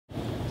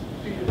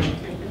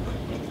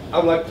I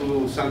would like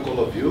to thank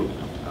all of you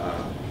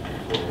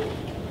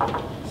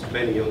for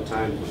spending your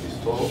time for this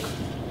talk,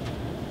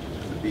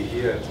 to be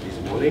here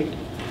this morning,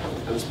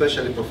 and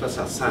especially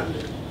Professor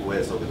Sande, who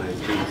has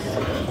organized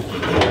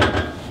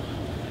this.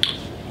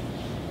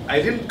 I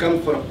didn't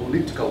come for a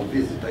political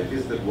visit. I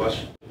visited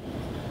Washington.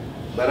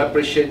 But I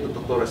appreciate that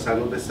Dr.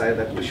 Asano decided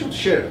that we should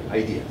share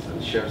ideas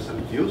and share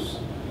some views.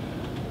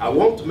 I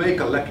won't make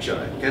a lecture.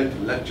 I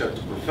can't lecture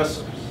to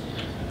professors.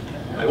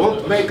 I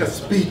won't make a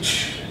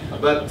speech,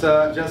 but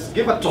just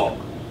give a talk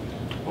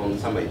on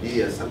some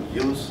ideas, some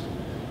views,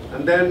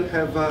 and then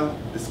have a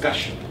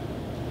discussion.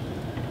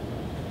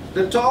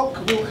 The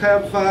talk will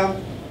have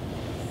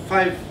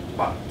 5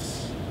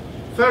 parts.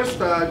 First,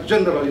 a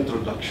general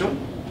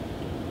introduction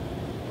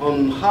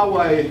on how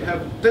I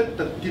have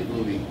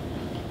tentatively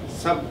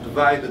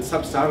subdivided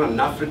sub-Saharan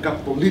Africa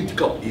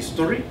political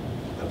history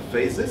and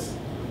phases.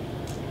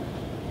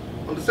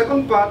 On the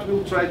second part,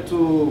 we'll try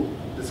to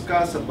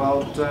discuss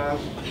about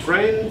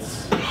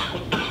trends,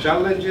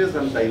 challenges,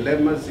 and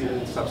dilemmas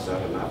in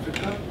sub-Saharan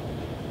Africa.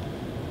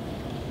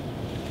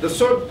 The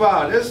third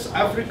part is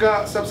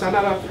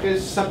sub-Saharan Africa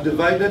is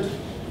subdivided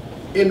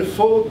in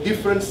 4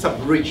 different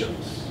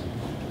sub-regions.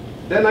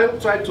 Then I'll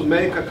try to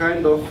make a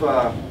kind of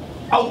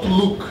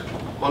outlook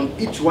on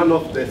each one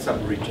of the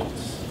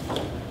sub-regions.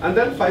 And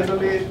then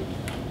finally,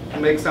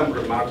 make some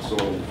remarks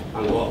on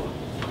Angola.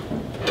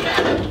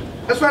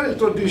 As for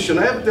introduction,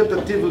 I have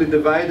tentatively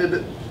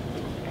divided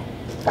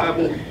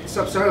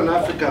sub-Saharan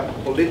Africa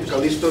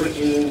political history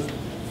in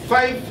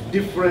 5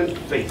 different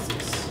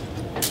phases.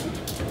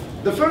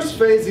 The first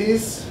phase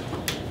is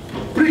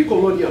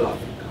pre-colonial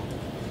Africa,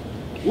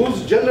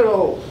 whose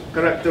general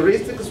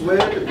characteristics were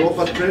the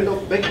global trend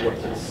of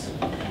backwardness.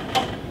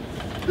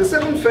 The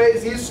second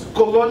phase is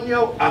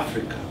colonial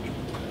Africa,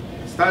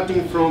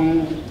 starting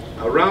from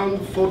around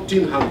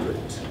 1400.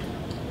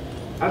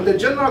 And the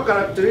general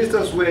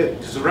characteristics were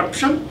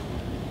disruption,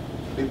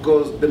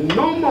 because the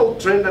normal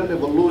trend and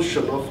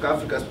evolution of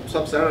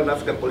sub-Saharan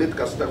Africa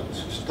political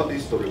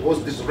history was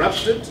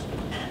disrupted,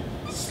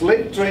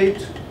 slave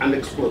trade, and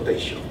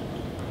exploitation.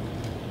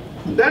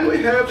 Then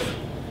we have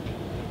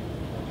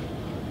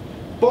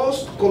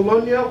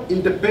post-colonial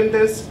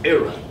independence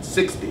era,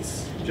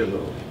 60s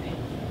generally.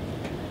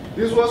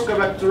 This was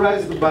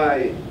characterized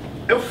by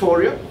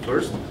euphoria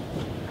first,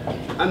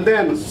 and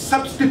then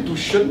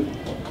substitution,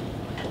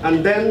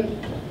 and then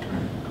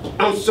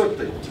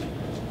uncertainty.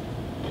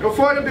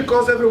 Euphoria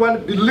because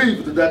everyone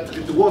believed that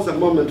it was a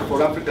moment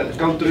for African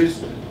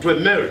countries to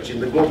emerge in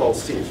the global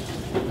scene.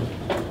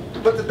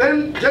 But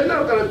then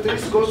general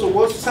characteristic also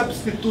was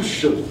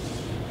substitution.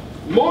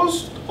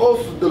 Most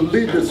of the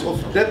leaders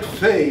of that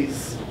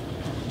phase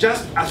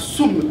just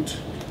assumed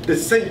the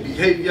same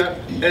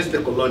behavior as the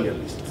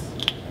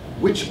colonialists,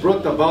 which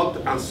brought about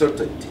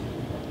uncertainty.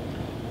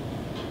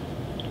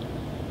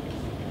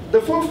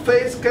 The fourth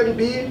phase can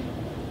be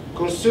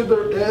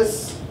considered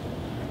as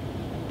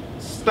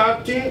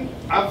starting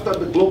after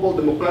the global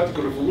democratic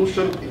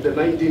revolution in the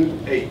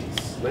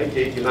 1980s,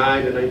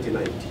 1989 and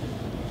 1990.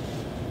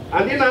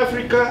 And in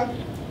Africa,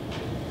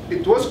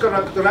 it was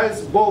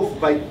characterized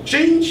both by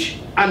change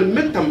and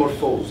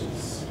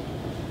metamorphosis.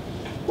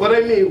 What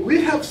I mean,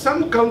 we have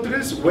some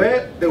countries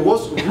where there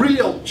was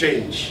real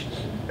change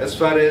as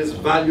far as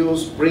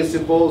values,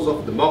 principles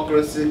of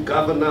democracy,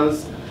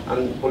 governance,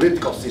 and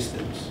political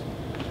systems.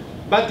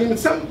 But in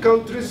some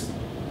countries,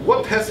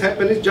 what has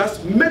happened is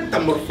just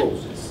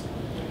metamorphosis.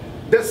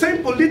 The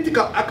same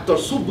political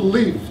actors who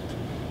believed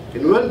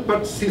in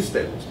one-party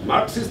systems,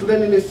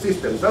 Marxist-Leninist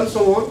systems, and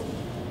so on,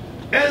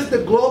 as the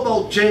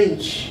global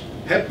change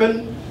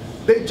happened,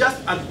 they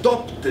just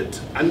adopted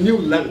a new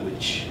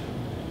language,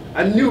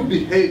 a new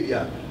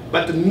behavior,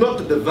 but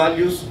not the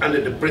values and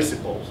the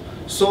principles.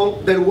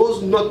 So there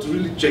was not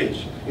really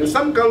change. In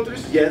some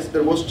countries, yes,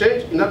 there was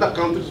change. In other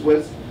countries,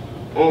 was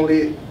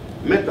only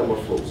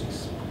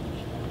metamorphosis.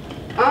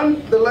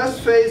 And the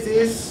last phase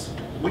is,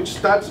 which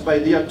starts by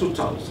the year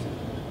 2000,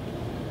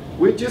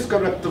 which is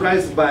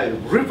characterized by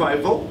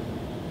revival,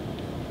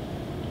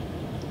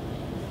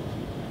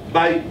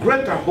 by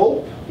greater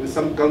hope in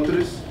some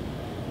countries,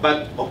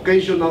 but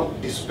occasional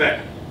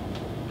despair,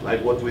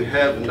 like what we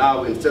have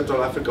now in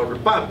Central African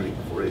Republic,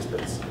 for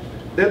instance.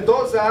 Then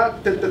those are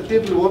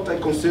tentatively what I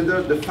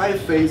consider the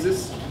 5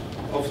 phases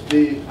of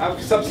the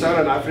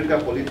sub-Saharan Africa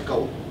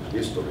political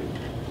history.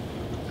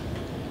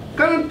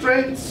 Current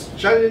trends,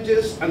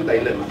 challenges, and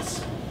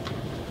dilemmas.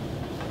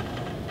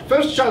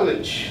 First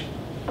challenge: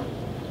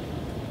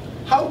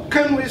 how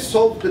can we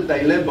solve the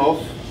dilemma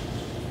of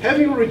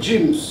having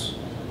regimes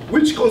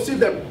which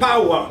consider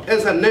power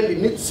as an end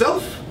in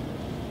itself,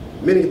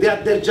 meaning they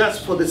are there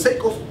just for the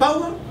sake of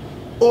power,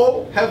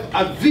 or have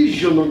a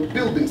vision on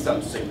building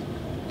something?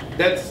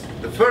 That's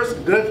the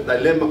first great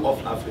dilemma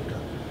of Africa.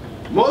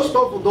 Most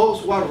of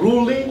those who are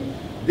ruling,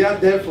 they are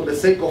there for the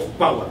sake of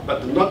power,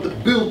 but not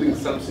building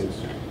something.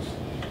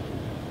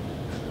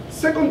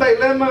 Second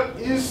dilemma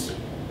is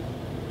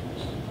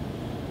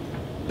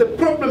the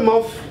problem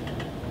of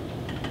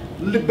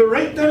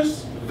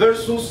liberators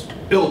versus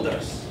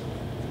builders.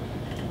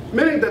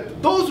 Meaning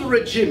that those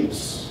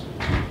regimes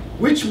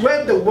which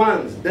were the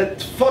ones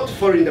that fought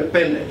for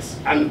independence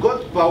and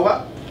got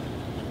power,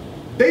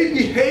 they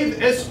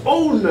behave as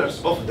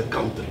owners of the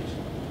country,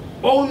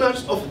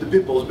 owners of the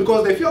peoples,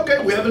 because they feel,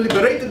 okay, we have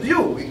liberated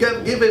you, we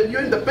have given you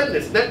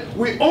independence, then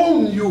we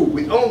own you,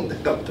 we own the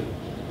country.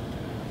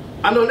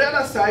 And on the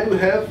other side, we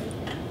have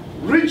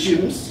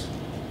regimes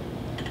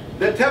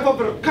that have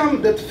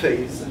overcome that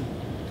phase.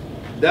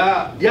 They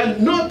are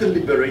not the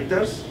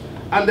liberators,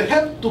 and they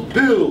have to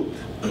build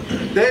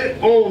their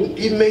own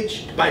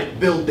image by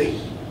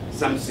building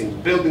something,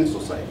 building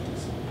societies.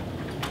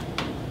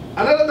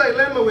 Another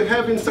dilemma we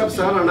have in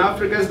sub-Saharan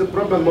Africa is the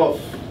problem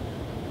of,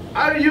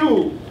 are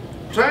you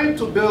trying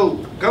to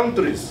build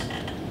countries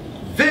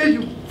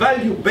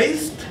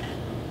value-based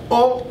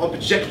or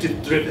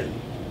objective-driven?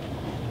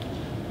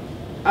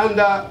 And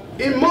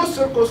in most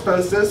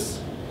circumstances,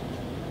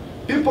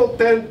 people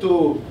tend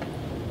to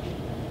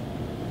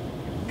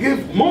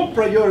give more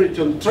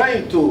priority on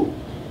trying to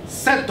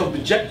set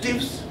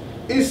objectives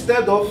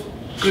instead of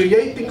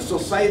creating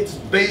societies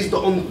based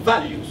on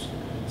values,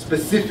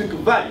 specific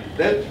values.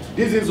 Then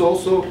this is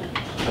also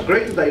a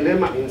great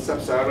dilemma in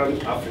sub-Saharan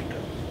Africa.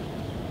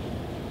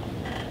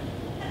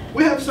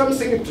 We have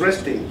something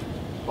interesting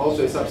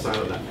also in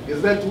sub-Saharan Africa,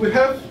 is that we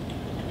have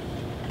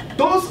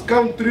those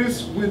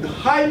countries with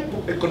high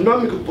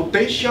economic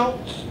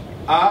potential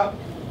are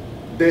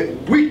the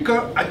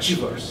weaker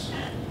achievers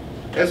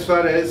as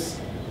far as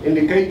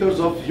indicators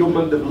of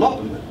human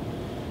development.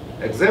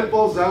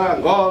 Examples are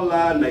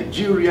Angola,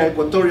 Nigeria,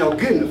 Equatorial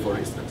Guinea, for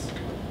instance.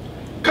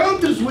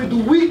 Countries with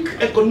weak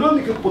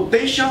economic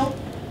potential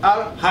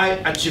are high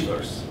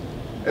achievers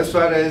as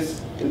far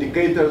as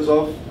indicators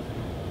of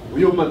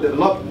human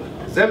development.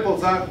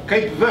 Examples are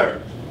Cape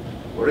Verde,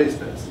 for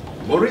instance,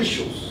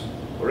 Mauritius,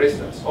 for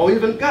instance, or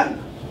even Ghana.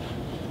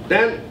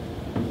 Then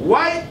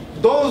why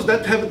those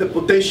that have the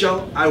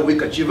potential are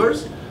weak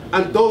achievers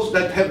and those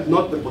that have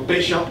not the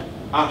potential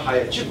are high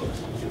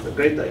achievers? It's a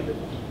great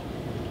dilemma.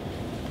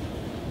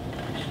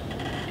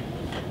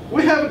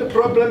 We have the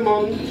problem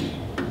on,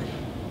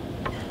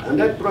 and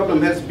that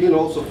problem has been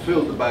also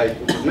filled by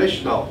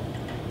international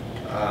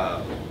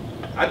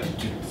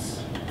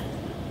attitudes,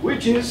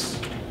 which is,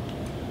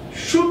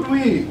 should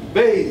we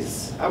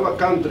base our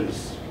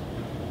country's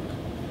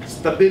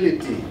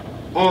stability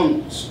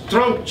on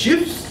strong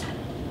chiefs,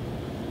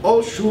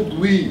 or should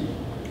we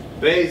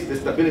base the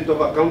stability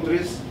of our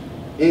countries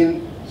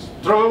in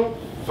strong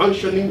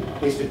functioning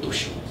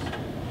institutions?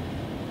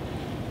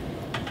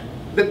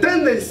 The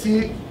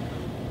tendency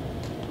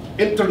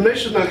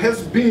international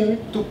has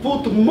been to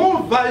put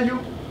more value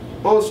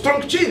on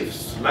strong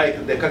chiefs,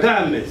 like the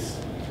Kagames,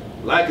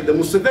 like the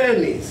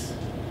Musevenis,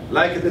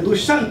 like the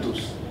Dos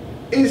Santos,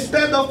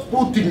 instead of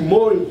putting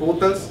more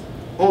importance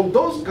on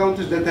those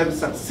countries that have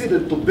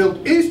succeeded to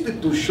build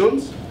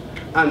institutions,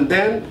 and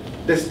then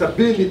the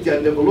stability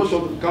and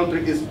evolution of the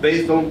country is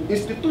based on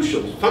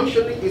institutions,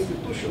 functioning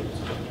institutions.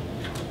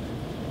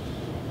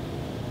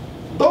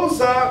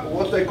 Those are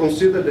what I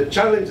consider the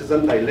challenges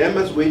and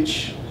dilemmas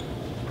which,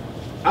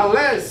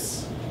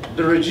 unless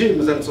the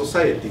regimes and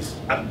societies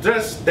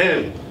address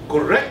them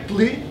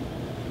correctly,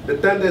 the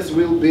tendency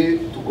will be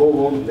to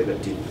go on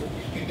negatively.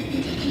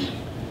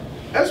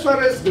 As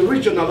far as the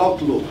regional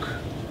outlook,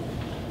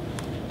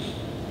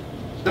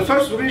 the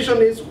first region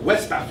is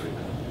West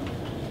Africa,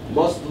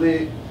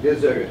 mostly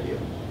this area here.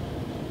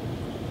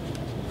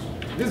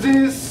 This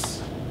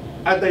is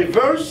a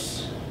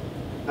diverse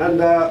and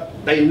a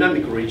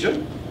dynamic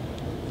region.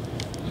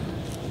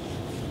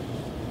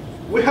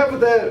 We have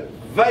the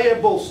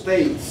viable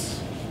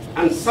states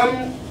and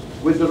some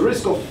with the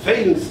risk of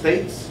failing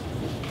states,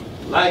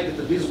 like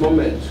at this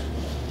moment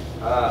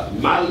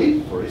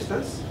Mali, for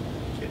instance.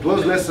 It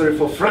was necessary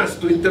for France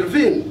to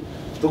intervene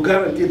to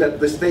guarantee that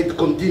the state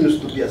continues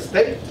to be a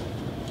state.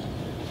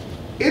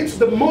 It's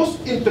the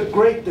most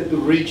integrated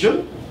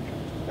region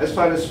as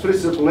far as free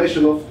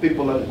circulation of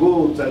people and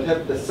goods, and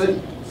have the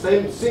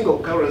same single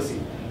currency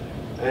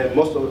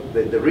most of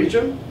the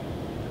region.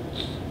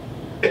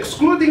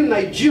 Excluding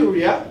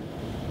Nigeria,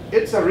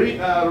 it's a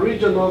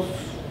region of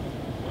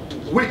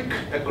weak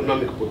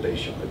economic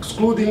potential,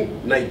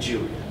 excluding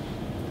Nigeria.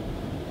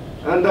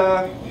 And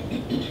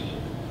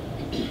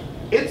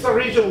it's a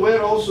region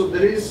where also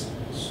there is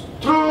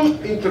strong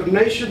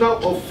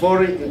international or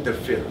foreign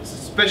interference,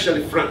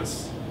 especially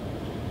France.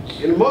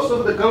 In most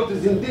of the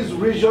countries in this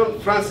region,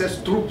 France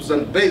has troops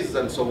and bases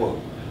and so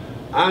on.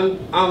 And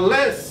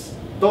unless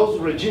those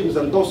regimes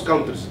and those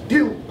countries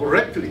deal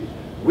correctly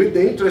with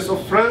the interests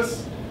of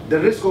France, the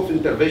risk of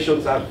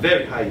interventions are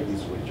very high in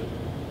this region.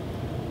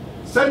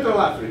 Central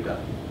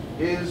Africa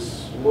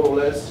is more or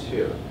less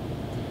here.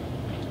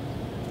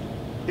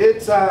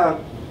 It's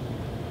a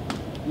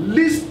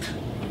least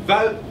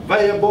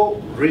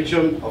viable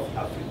region of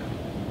Africa.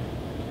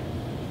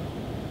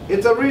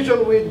 It's a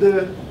region with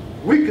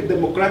weak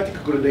democratic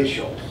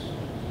credentials.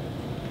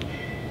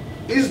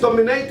 It's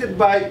dominated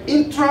by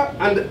intra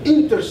and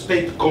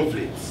interstate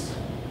conflicts.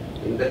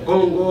 In the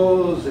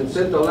Congos, in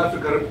Central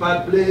African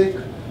Republic,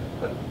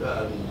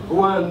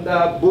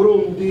 Rwanda,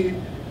 Burundi,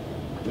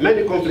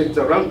 many conflicts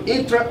around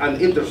intra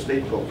and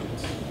interstate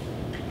conflicts.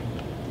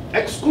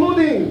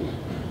 Excluding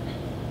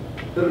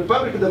the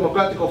Republic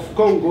Democratic of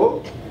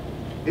Congo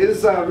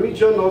is a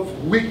region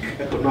of weak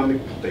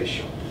economic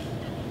potential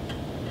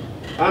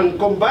and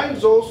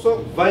combines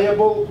also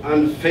viable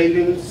and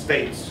failing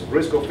states,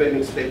 risk of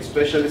failing states,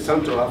 especially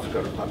Central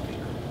African Republic.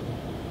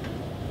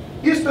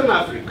 Eastern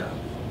Africa,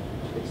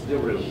 it's the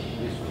real this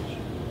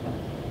region.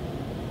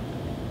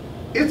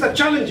 It's a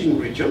challenging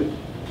region,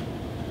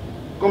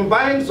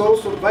 combines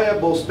also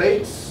viable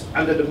states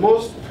under the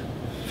most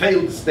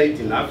failed state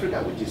in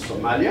Africa, which is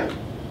Somalia.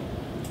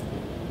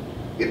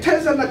 It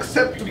has an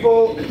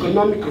acceptable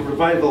economic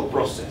revival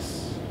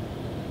process.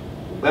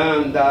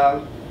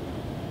 Uganda,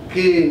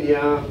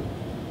 Kenya,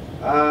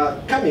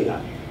 coming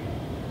up.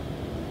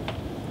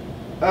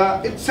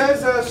 It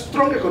has a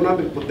strong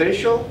economic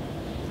potential,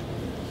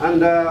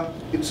 and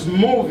it's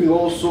moving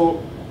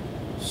also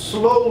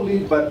slowly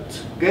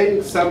but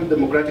gaining some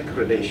democratic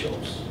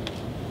credentials.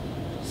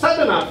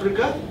 Southern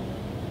Africa,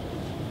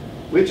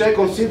 which I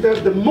consider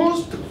the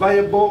most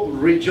viable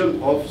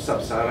region of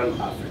sub-Saharan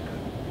Africa.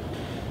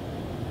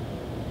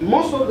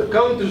 Most of the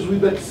countries,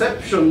 with the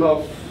exception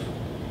of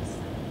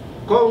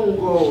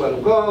Congo,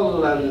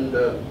 Angola, and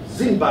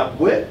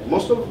Zimbabwe,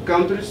 most of the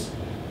countries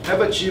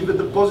have achieved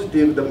the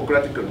positive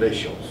democratic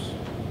credentials,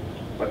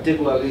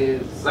 particularly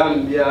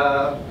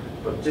Zambia,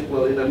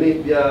 particularly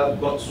Namibia,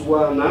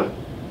 Botswana.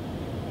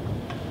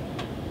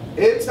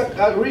 It's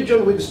a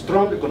region with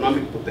strong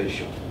economic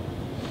potential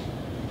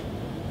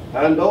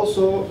and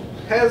also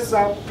has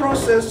a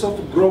process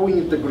of growing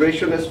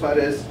integration as far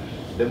as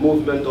the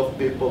movement of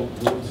people,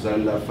 goods,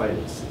 and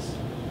finances.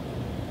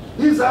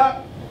 These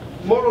are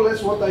more or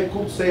less what I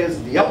could say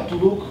is the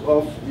outlook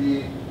of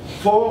the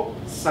 4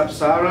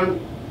 sub-Saharan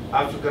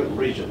African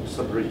regions,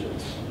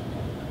 sub-regions.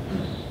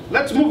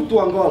 Let's move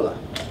to Angola.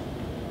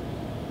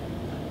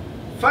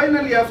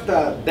 Finally,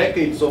 after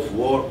decades of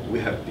war, we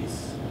have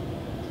peace.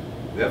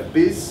 We have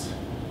peace,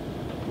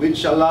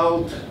 which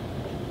allowed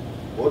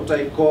what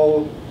I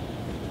call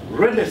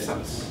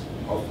renaissance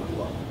of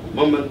Angola, a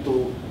moment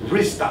to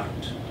restart.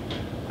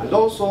 And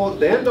also,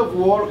 the end of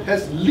war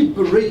has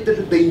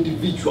liberated the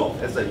individual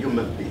as a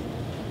human being.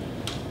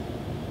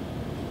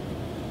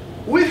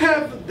 We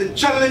have the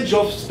challenge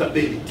of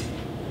stability.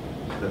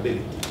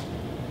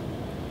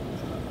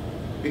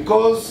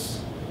 Because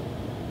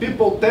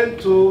people tend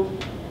to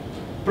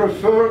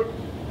prefer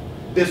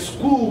the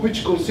school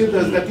which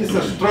considers that it's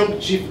a strong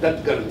chief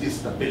that guarantees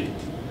stability.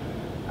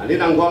 And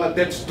in Angola,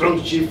 that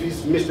strong chief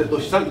is Mr.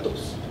 Dos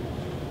Santos.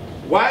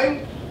 While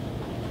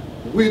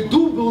we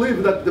do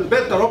believe that the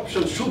better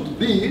option should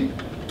be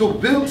to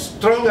build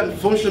strong and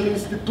functioning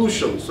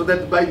institutions so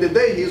that by the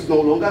day he is no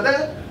longer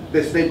there,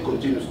 the state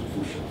continues to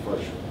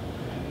function.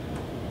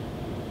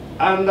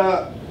 And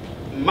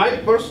my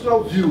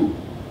personal view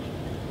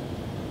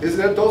is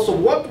that also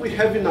what we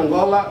have in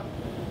Angola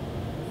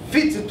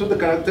fits into the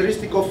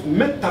characteristic of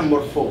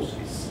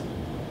metamorphosis.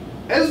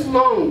 As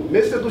long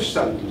Mr. Dos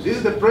Santos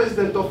is the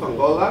president of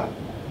Angola,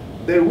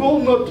 there will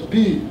not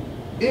be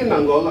in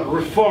Angola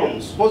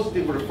reforms,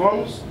 positive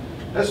reforms,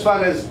 as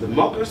far as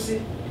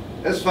democracy,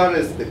 as far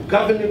as the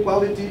governing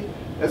quality,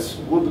 as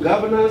good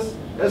governance,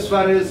 as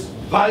far as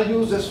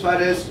values, as far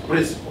as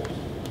principles.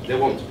 They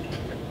won't be.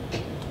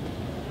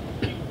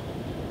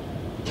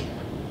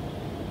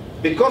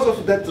 Because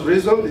of that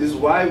reason is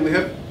why we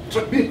have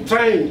been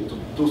trying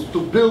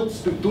to build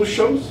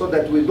institutions so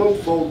that we don't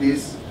fall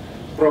this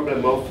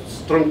problem of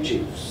strong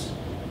chiefs.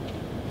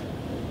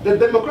 The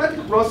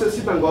democratic process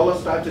in Angola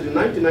started in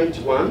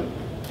 1991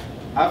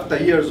 after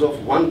years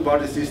of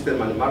one-party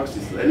system and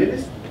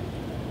Marxist-Leninist,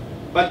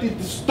 but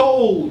it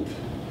stalled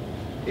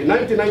in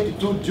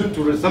 1992 due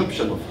to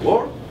resumption of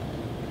war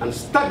and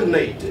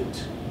stagnated.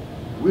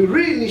 We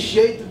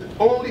reinitiated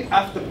only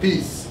after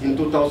peace in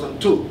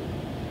 2002.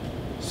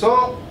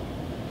 So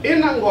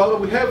in Angola,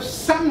 we have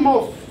some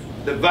of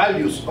the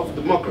values of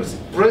democracy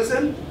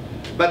present,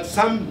 but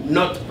some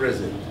not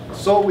present.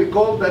 So we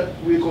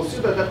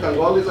consider that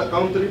Angola is a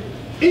country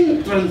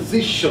in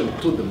transition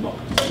to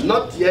democracy,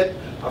 not yet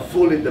a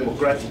fully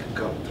democratic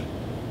country.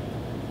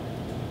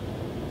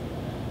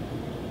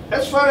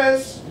 As far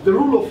as the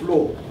rule of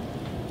law,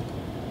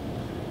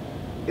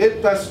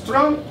 it's a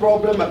strong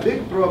problem, a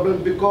big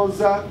problem, because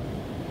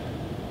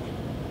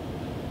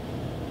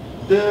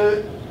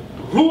the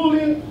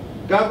ruling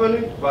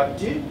governing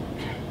party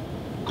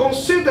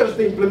considers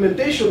the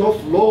implementation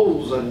of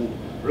laws and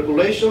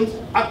regulations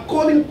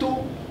according to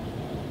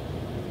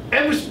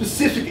every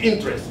specific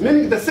interest,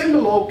 meaning the same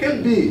law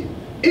can be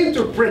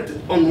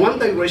interpreted on one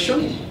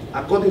direction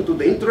according to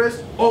the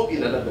interest or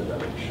in another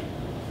direction.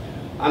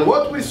 And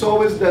what we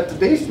saw is that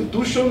the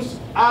institutions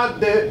are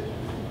the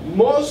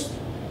most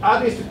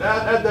are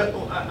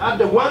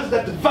the ones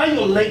that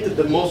violated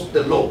the most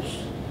the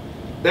laws.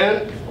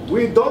 Then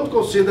we don't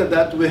consider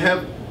that we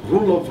have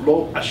rule of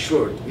law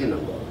assured in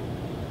Angola.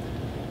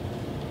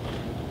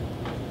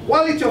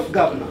 Quality of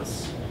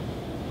governance,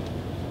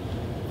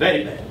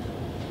 very bad.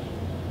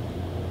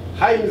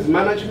 high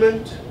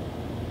mismanagement,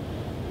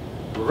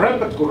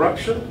 rampant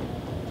corruption,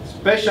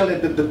 especially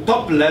at the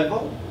top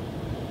level,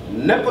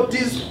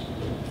 nepotism.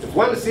 If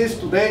one sees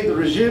today the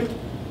regime,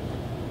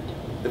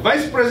 the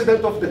vice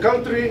president of the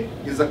country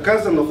is a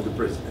cousin of the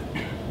president.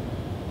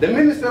 The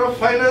minister of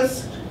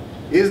finance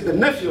is the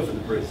nephew of the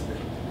president.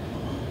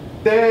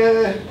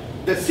 The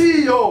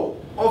CEO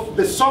of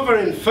the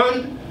sovereign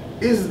fund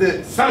is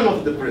the son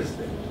of the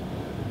president.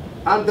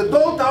 And the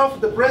daughter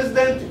of the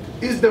president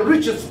is the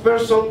richest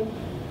person,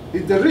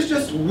 is the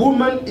richest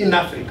woman in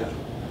Africa,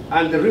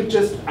 and the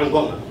richest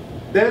Angolan.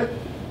 Then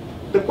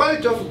the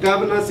quality of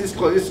governance is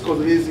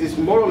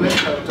more or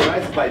less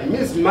characterized by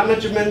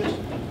mismanagement,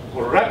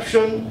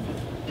 corruption,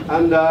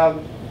 and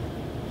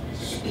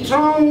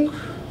strong,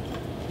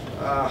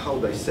 how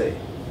do I say,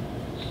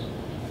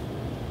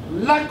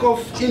 lack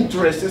of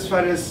interest as far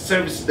as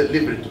service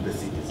delivery to the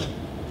citizen.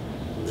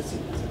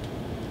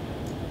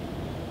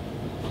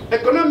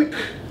 Economic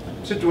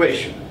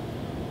situation.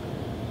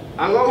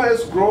 Angola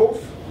has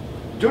growth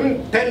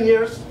during 10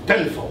 years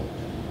tenfold.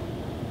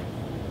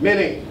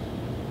 Meaning,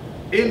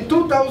 in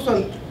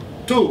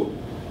 2002,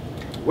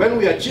 when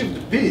we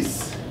achieved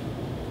peace,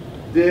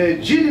 the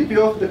GDP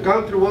of the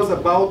country was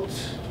about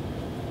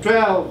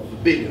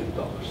 $12 billion.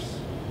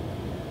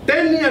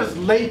 10 years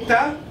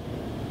later,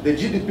 the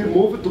GDP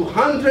moved to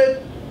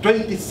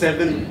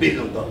 $127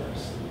 billion.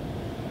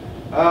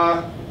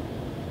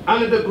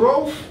 And the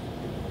growth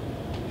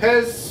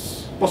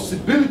has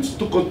possibility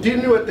to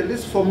continue at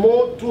least for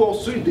more 2 or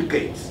 3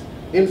 decades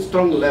in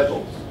strong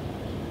levels.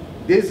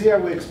 This year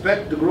we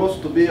expect the growth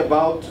to be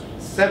about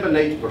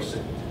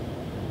 7–8%,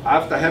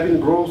 after having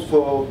growth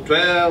for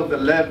 12,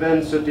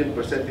 11,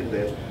 13% in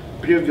the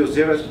previous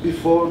years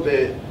before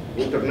the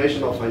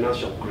international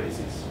financial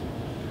crisis.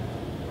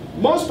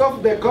 Most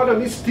of the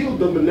economy is still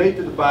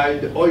dominated by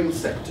the oil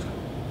sector.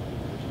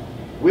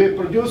 We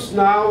produce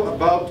now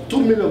about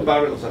 2 million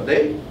barrels a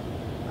day,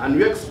 and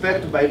we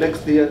expect by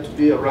next year to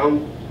be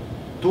around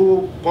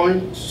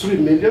 2.3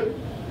 million,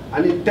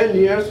 and in 10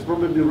 years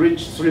probably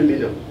reach 3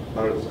 million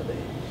barrels a day.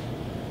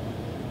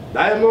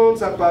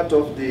 Diamonds are part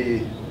of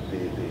the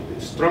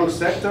strong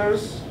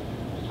sectors.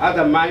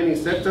 Other mining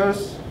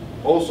sectors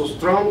also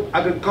strong.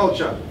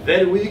 Agriculture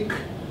very weak.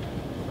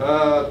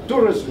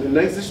 Tourism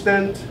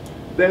inexistent.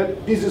 Then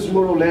this is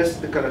more or less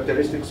the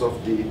characteristics of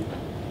the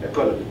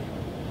economy.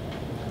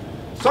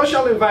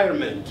 Social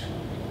environment.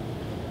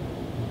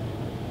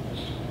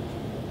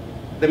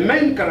 The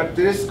main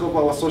characteristic of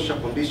our social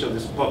condition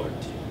is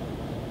poverty.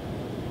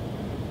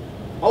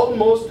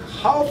 Almost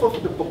half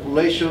of the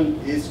population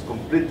is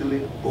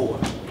completely poor.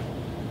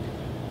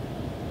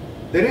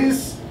 There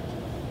is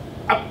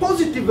a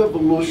positive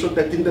evolution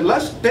that in the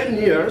last 10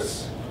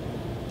 years,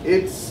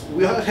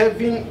 we are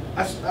having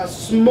a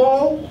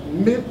small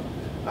middle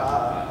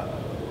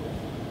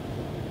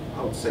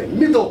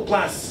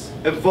class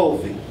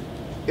evolving.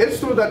 It's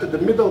true that the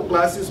middle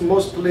class is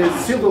mostly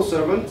civil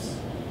servants,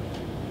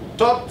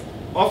 top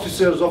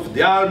officers of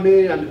the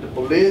army and the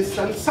police,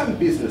 and some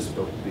business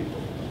people.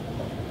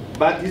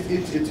 But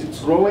it's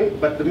growing,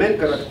 but the main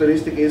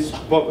characteristic is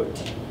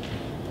poverty.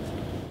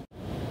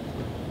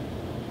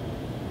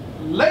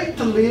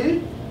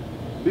 Lately,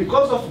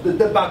 because of the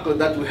debacle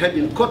that we had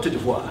in Cote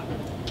d'Ivoire,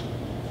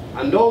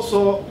 and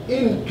also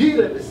in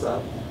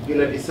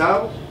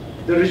Guinea-Bissau,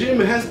 the regime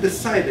has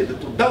decided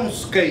to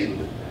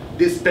downscale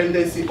this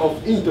tendency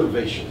of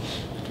intervention.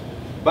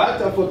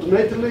 But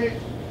unfortunately,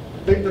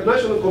 the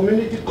international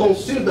community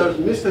considers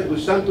Mr.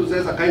 Dos Santos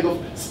as a kind of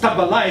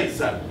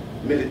stabilizer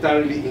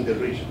militarily in the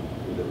region.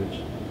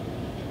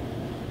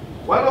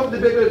 One of the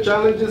bigger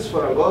challenges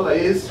for Angola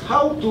is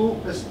how to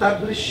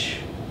establish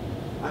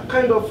a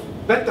kind of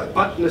better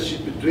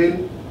partnership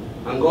between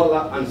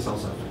Angola and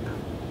South Africa.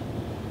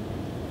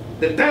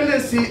 The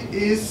tendency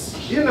is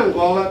in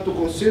Angola to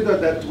consider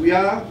that we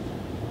are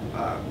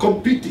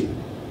competing,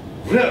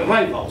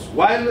 rivals,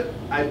 while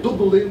I do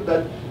believe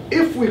that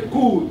if we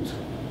could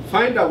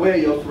find a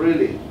way of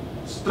really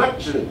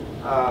structuring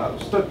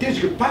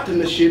strategic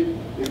partnership,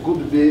 it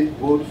could be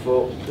good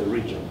for the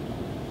region.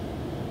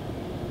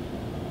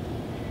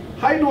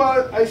 How do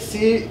I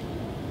see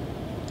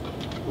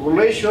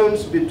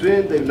relations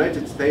between the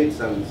United States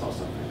and South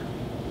Africa?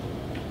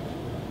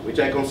 Which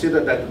I consider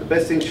that the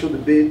best thing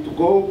should be to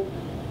go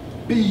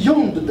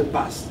beyond the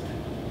past.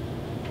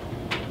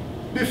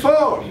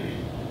 Before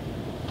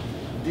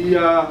the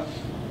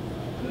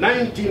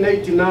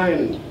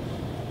 1989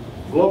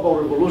 global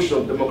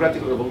revolution,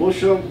 democratic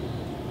revolution,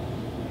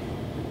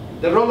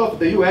 the role of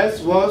the US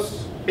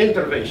was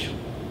intervention.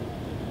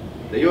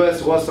 The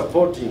US was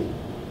supporting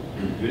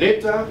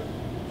UNITA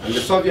and the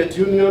Soviet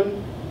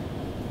Union,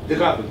 the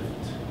government,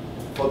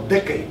 for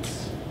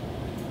decades.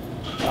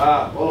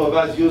 All of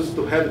us used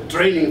to have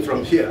training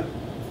from here,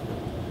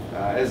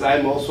 as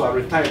I'm also a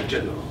retired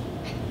general.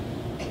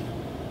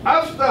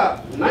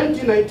 After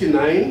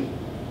 1989,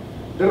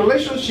 the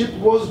relationship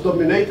was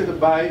dominated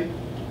by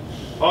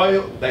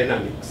oil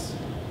dynamics.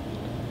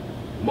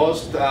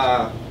 Most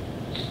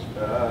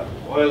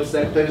oil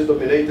sector is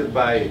dominated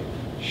by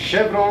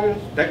Chevron,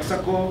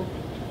 Texaco,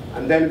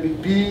 and then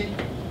BP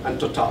and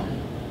Total.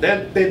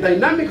 Then the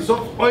dynamics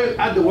of oil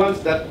are the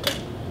ones that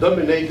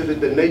dominated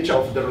the nature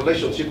of the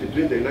relationship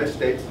between the United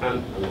States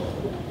and Angola.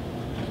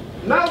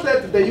 Now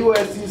that the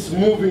US is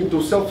moving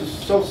to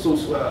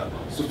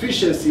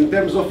self-sufficiency in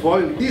terms of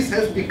oil, this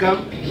has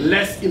become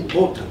less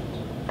important.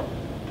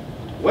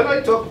 When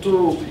I talk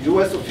to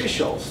US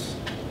officials,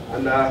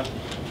 and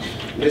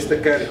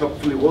Mr. Kerry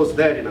hopefully was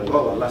there in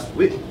Angola last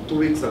week, 2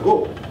 weeks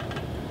ago,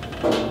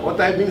 what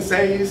I've been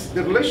saying is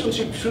the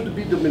relationship should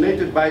be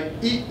dominated by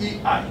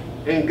EEI,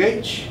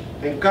 engage,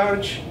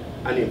 encourage,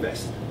 and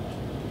invest.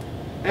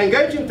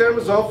 Engage in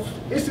terms of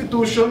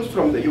institutions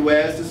from the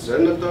US,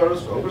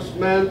 senators,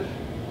 congressmen,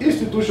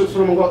 institutions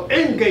from Angola,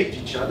 engage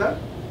each other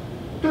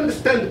to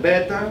understand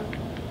better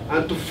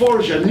and to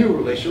forge a new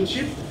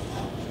relationship.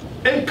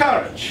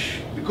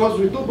 Encourage, because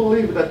we do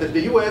believe that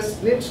the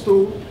US needs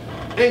to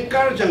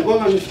encourage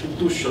Angolan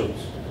institutions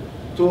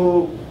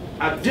to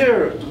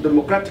adhere to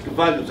democratic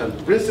values and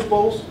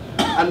principles,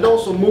 and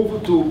also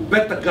move to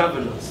better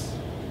governance,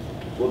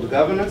 good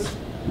governance,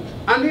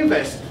 and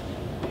invest.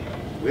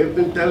 We've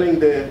been telling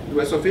the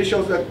US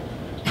officials that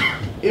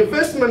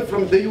investment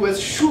from the US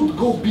should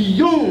go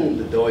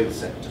beyond the oil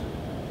sector.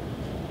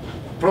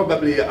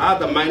 Probably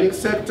other mining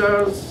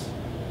sectors,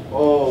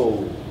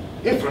 or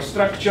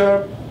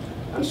infrastructure,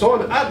 and so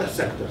on, other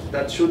sectors.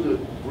 That should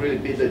really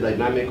be the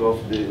dynamic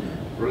of the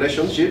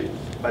relationship,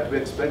 but we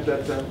expect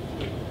that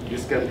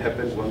this can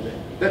happen one day.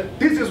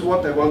 This is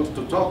what I want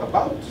to talk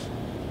about,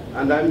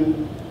 and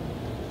I'm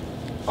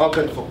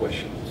open for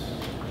questions.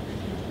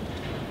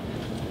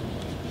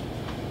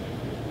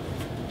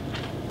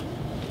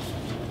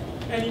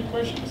 Any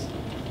questions?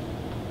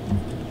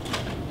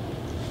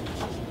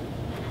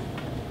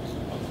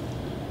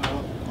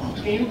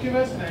 Can you give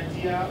us an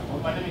idea?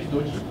 My name is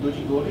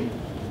Doji Goli.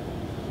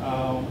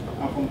 I'm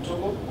from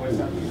Togo, West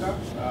Africa,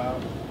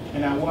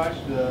 and I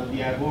watched the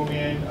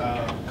Ivorian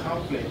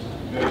conflict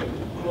very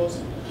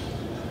closely.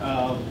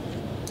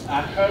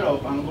 I heard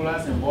of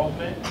Angola's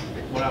involvement,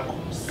 but I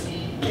couldn't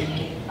see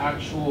any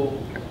actual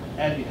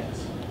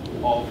evidence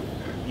of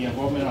the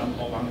involvement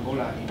of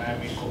Angola in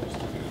Ivory Coast.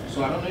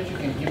 So I don't know if you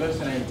can give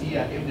us an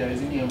idea if there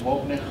is any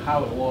involvement,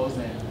 how it was,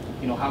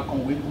 and how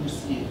come we couldn't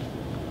see it,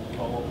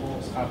 or what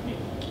was happening.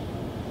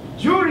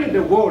 During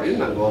the war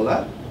in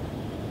Angola,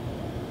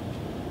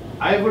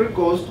 Ivory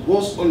Coast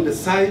was on the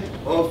side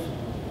of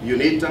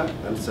UNITA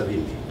and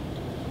Savimbi.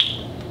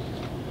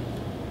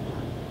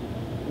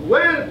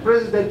 When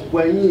President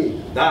Boigny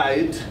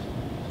died,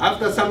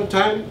 after some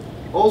time,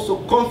 also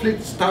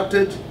conflict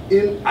started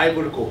in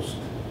Ivory Coast.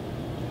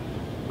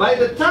 By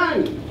the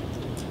time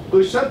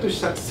Dos Santos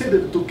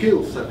succeeded to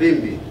kill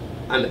Savimbi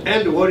and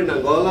end the war in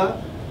Angola,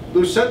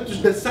 Dos Santos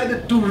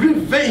decided to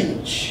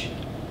revenge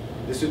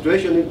the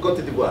situation in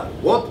Côte d'Ivoire.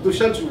 What Dos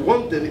Santos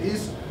wanted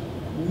is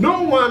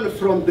no one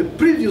from the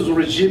previous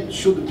regime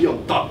should be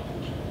on top.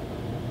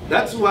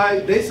 That's why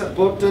they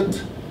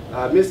supported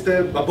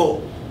Mr.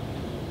 Babo.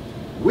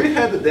 We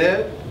had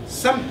there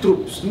some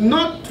troops,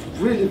 not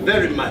really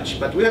very much,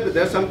 but we had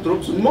there some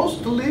troops,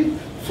 mostly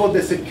for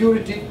the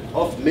security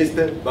of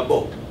Mr.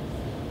 Babo.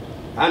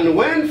 And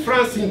when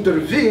France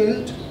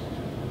intervened,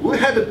 we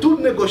had to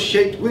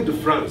negotiate with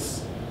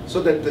France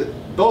so that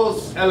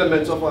those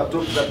elements of our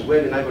troops that were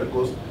in Ivory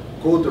Coast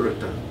could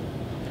return.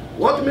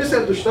 What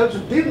Mr. Dos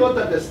Santos did not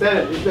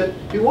understand is that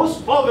he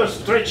was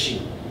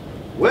overstretching.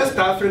 West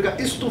Africa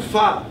is too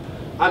far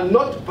and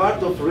not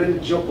part of really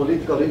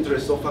geopolitical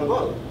interests of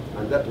Angola.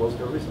 And that was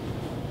the reason.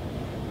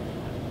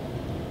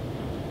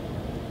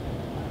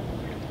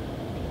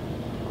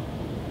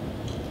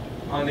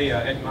 On the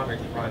economic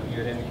front, you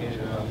had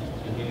indicated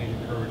engage,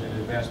 encourage, and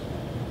invest.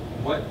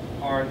 What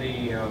are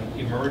the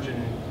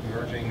emerging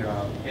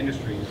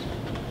industries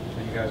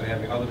that you guys are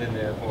having other than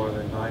the oil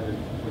and mining,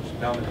 which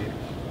dominate?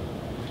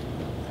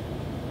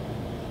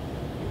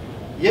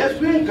 Yes,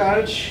 we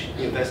encourage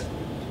investment,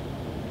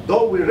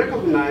 though we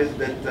recognize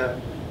that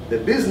the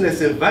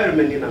business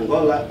environment in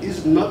Angola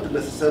is not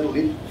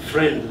necessarily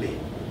friendly,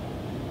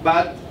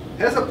 but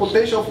has a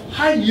potential of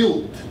high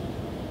yield.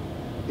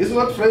 It's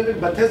not friendly,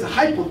 but has a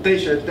high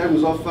potential in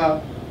terms of,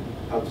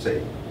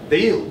 the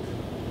yield.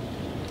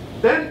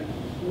 Then,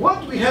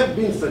 what we have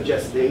been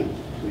suggesting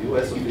to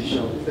US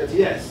officials is that,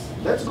 yes,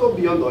 let's go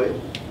beyond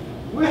oil.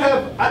 We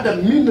have other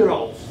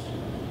minerals,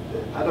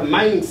 other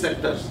mining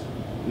sectors,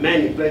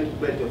 plenty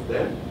of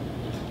them.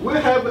 We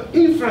have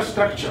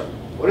infrastructure.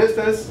 For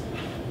instance,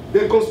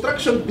 the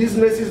construction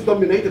business is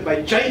dominated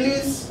by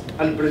Chinese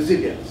and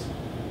Brazilians.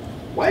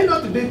 Why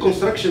not build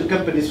construction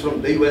companies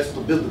from the US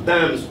to build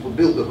dams, to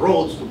build the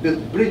roads, to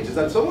build bridges,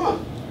 and so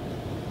on?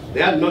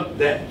 They are not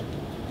there.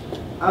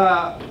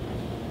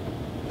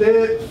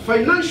 The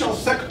financial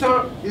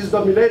sector is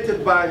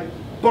dominated by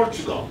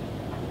Portugal.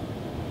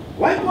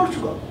 Why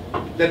Portugal?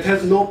 That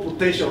has no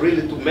potential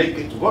really to make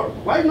it work.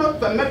 Why not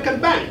the American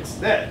banks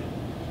there?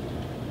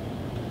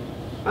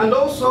 And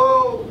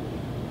also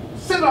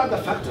several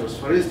other factors,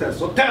 for instance,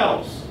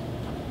 hotels.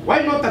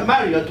 Why not a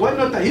Marriott? Why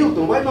not a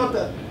Hilton? Why not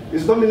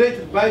it's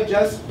dominated by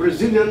just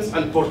Brazilians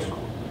and Portugal?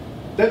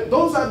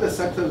 those are the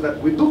sectors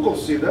that we do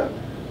consider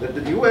that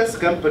the US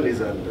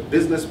companies and the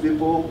business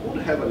people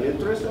would have an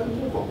interest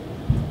and move on.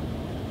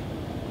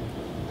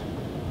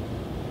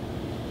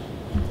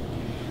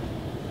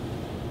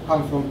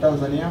 I'm from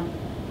Tanzania.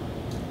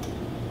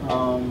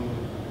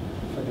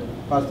 For the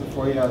past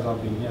 4 years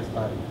I've been here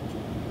studying.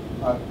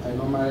 But I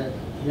normally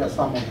hear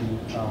some of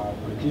the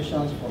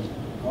politicians from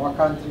our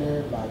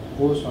country, but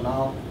also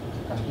now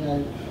I can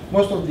hear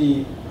most of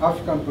the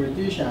African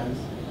politicians,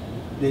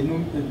 they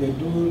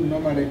do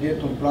normally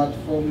get on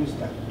platforms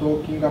that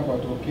talking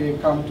about, okay,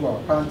 come to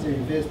our country,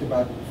 invest.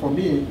 But for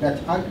me,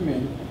 that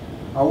argument,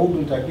 I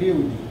wouldn't agree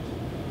with it.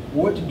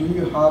 What do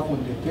you have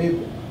on the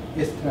table?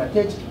 A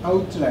strategic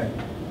outline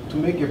to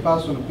make a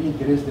person be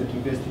interested to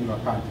invest in your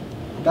country.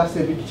 That's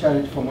a big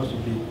challenge for most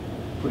of the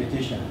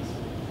politicians.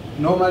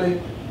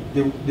 Normally,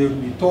 they will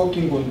be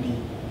talking on the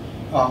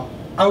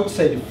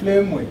outside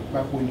framework,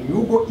 but when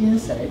you go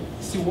inside,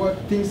 see what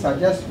things are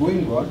just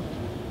going on,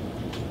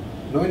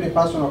 knowing a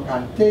person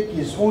can take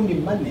his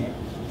own money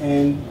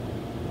and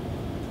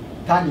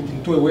turn it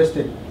into a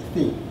wasted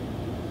thing.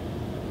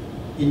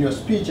 In your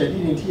speech, I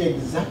didn't hear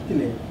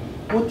exactly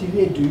what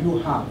really do you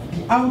have.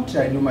 The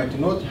outline, you might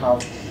not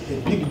have a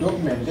big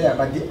document there,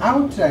 but the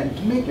outline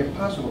to make a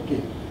person,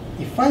 okay,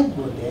 if I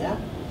go there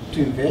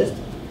to invest,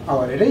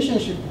 our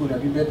relationship is going to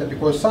be better,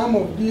 because some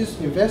of these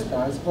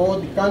investors or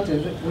the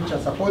countries which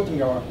are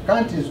supporting our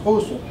countries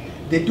also,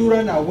 they do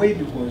run away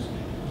because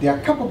they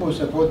are capable of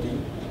supporting,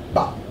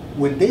 but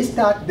when they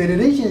start, the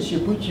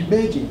relationship which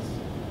emerges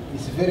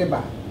is very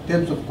bad in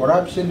terms of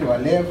corruption,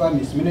 whatever,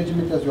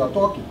 mismanagement as you are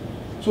talking.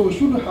 So we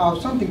should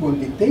have something on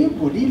the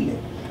table really,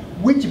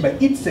 which by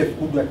itself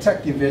would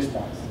attract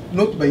investors,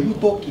 not by you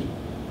talking.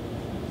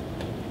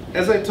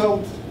 As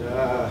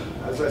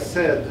I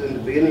said in the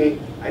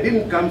beginning, I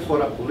didn't come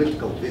for a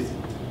political visit.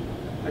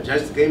 I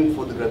just came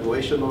for the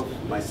graduation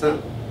of my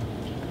son.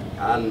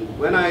 And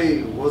when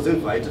I was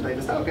invited, I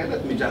decided, okay,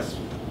 let me just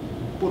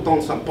put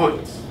on some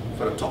points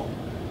for a talk.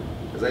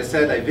 As I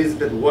said, I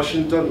visited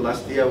Washington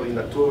last year in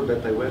a tour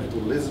that I went to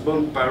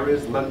Lisbon,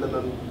 Paris, London,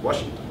 and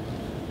Washington.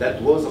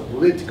 That was a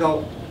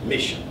political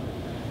mission.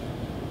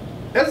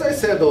 As I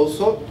said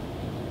also,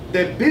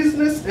 the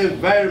business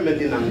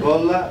environment in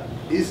Angola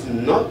is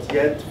not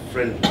yet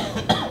friendly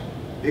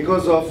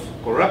because of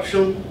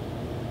corruption,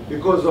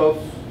 because of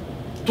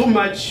too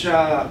much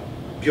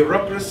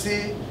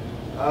bureaucracy,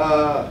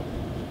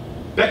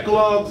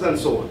 backlogs, and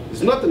so on.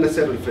 It's not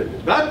necessarily friendly.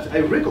 But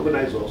I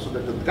recognize also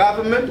that the current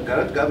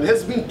government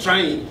has been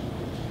trying.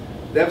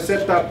 They have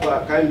set up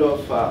a kind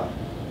of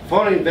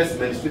foreign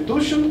investment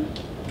institution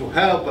to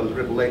help and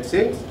regulate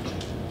things.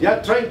 They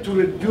are trying to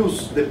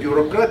reduce the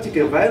bureaucratic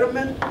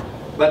environment,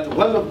 but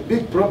one of the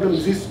big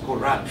problems is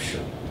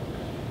corruption.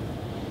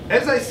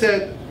 As I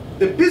said,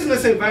 the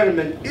business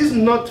environment is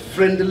not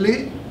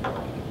friendly,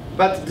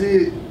 but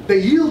the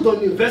yield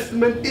on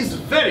investment is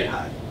very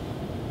high.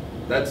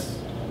 That's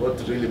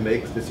what really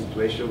makes the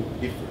situation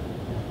different.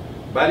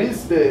 But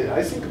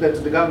I think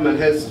that the government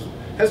has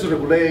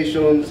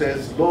regulations,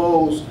 has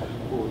laws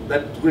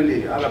that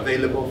really are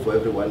available for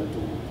everyone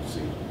to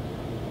see.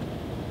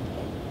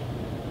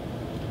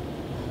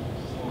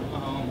 So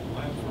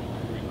I'm from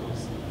Ivory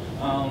Coast.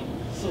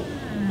 So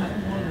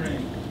I'm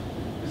wondering,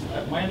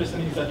 my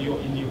understanding is that you're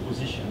in the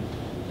opposition.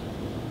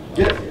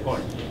 Yes.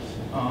 Party.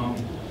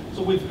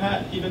 So we've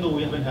had, even though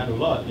we haven't had a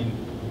lot in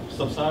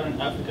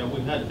sub-Saharan Africa,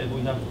 we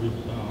have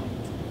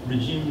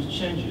regime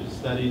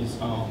changes. That is,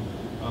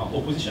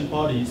 opposition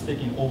parties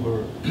taking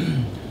over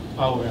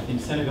power. I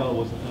think Senegal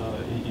was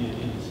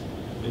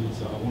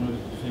is one of the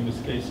famous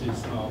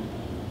cases.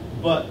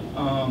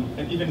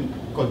 And even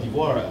Cote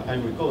d'Ivoire,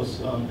 Ivory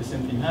Coast, the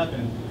same thing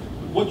happened.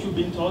 What you've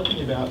been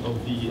talking about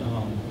of the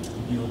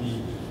the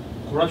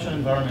corruption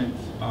environment,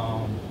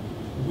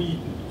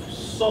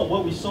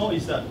 what we saw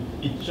is that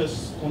it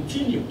just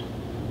continued.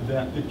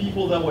 That the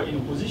people that were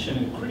in opposition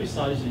and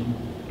criticizing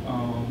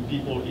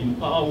people in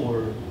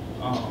power,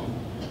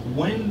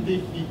 when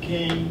they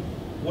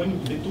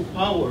took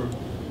power,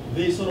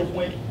 they sort of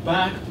went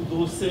back to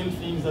those same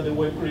things that they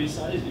were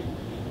criticizing.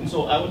 And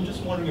so I was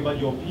just wondering about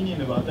your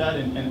opinion about that,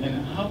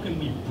 and how can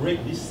we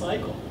break this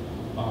cycle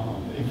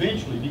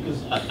eventually?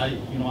 Because I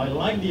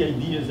like the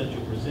ideas that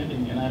you're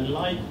presenting, and I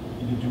like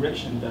the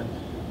direction that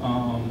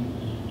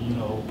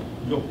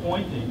you're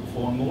pointing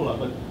for Angola.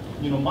 But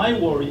my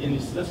worry, and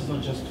this is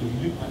not just to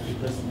you,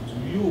 addressing to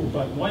you,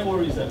 but my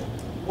worry is that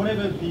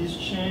whenever these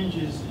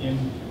changes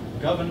in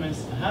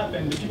governments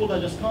happen, the people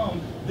that just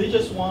come, they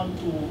just want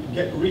to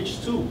get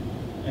rich too,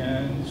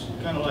 and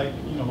kind of like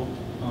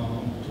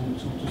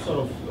to sort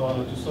of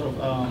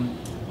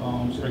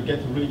get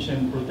rich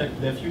and protect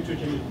their future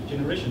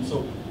generations.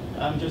 So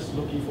I'm just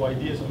looking for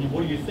ideas. I mean,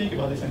 what do you think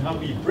about this, and how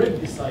we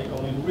break this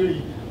cycle and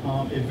really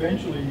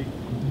eventually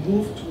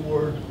move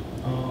toward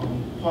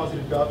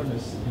positive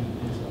governance in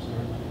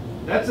sub-Saharan?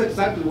 That's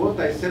exactly what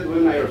I said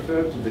when I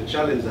referred to the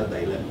challenge and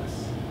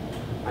dilemmas.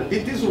 And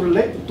it is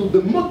related to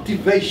the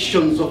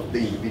motivations of the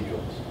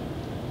individuals.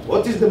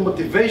 What is the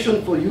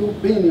motivation for you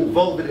being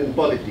involved in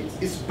politics?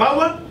 Is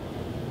power,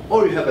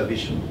 or you have a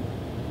vision?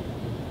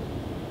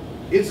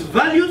 its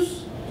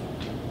values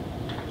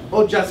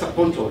or just a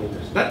control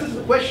interest? That is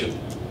the question.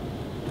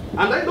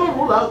 And I don't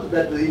rule out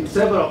that in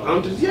several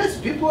countries, yes,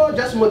 people are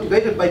just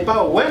motivated by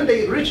power. When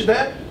they reach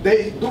there,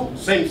 they do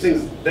same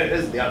things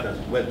as the others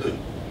were doing.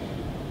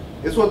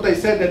 It's what I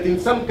said, that in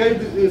some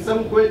cases,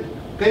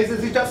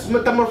 it's just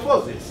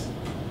metamorphosis.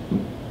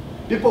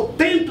 People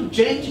tend to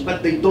change,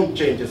 but they don't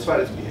change as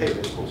far as behavior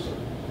is concerned.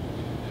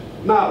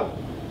 Now,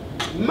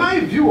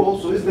 my view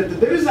also is that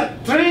there is a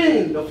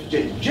trend of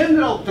change,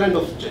 general trend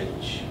of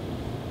change.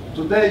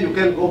 Today you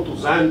can go to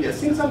Zambia,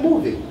 things are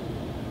moving.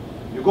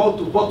 You go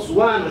to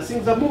Botswana,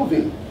 things are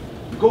moving.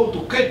 You go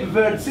to Cape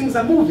Verde, things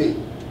are moving.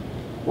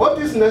 What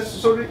is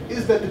necessary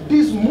is that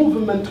this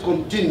movement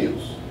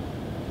continues.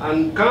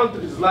 And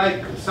countries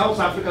like South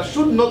Africa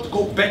should not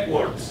go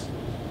backwards.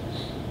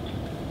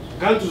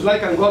 Countries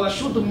like Angola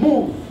should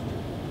move.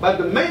 But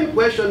the main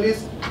question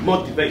is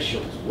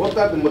motivations. What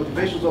are the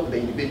motivations of the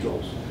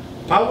individuals?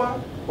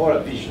 Power or a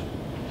vision?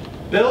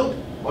 Build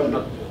or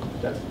not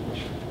build? That's the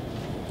question.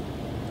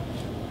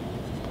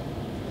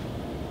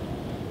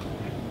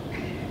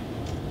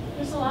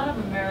 There's a lot of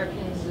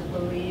Americans that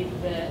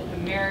believe that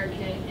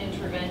American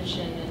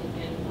intervention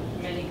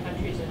in many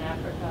countries in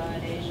Africa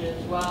and Asia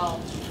as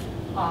well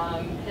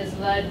has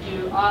led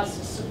to us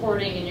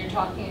supporting, and you're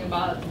talking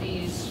about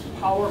these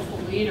powerful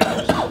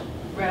leaders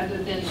rather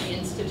than the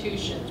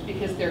institutions,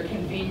 because they're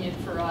convenient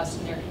for us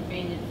and they're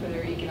convenient for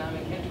their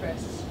economic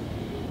interests.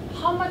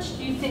 How much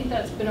do you think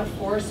that's been a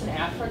force in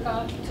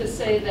Africa to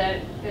say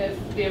that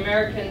if the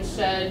Americans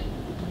said,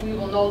 we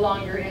will no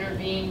longer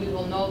intervene, we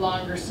will no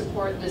longer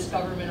support this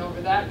government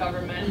over that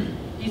government,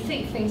 do you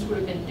think things would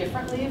have been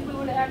differently if we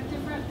would have acted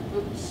different?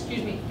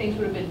 Excuse me, things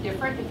would have been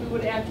different if we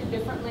would have acted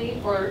differently,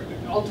 or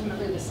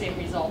ultimately the same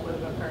result would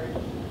have occurred?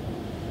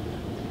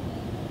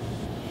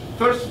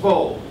 First of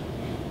all,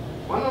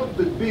 one of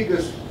the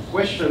biggest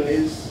questions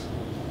is,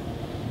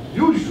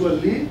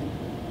 usually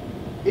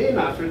in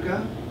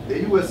Africa,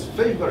 the US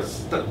favors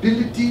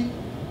stability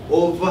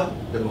over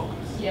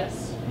democracy.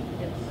 Yes.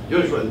 Yes.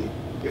 Usually.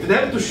 If they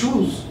have to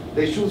choose,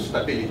 they choose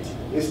stability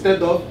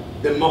instead of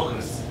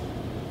democracy.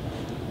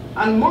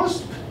 And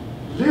most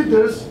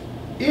leaders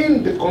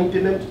in the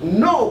continent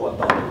know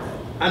about that,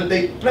 and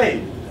they play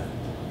with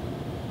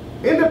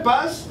that. In the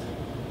past,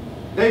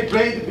 they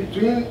played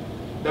between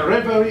the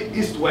rivalry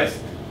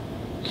East-West.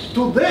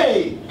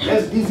 Today,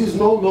 as this is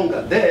no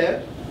longer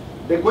there,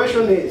 the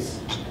question is,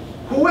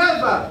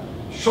 whoever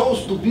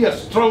shows to be a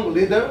strong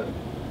leader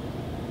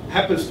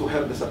happens to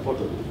have the support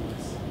of the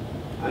leaders.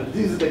 And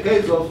this is the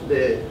case of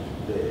the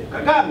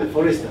Kagame,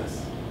 for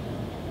instance.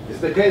 It's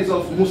the case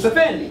of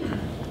Museveni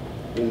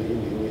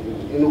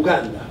in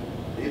Uganda.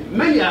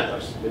 Many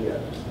others, many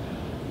others.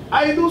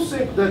 I do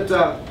think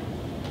that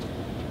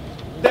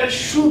there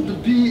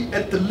should be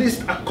at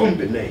least a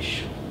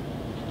combination.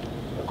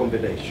 A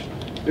combination.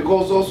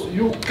 Because also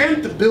you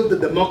can't build a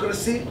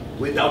democracy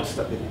without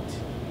stability.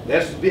 There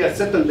has to be a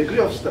certain degree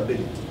of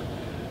stability.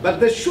 But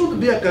there should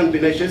be a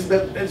combination.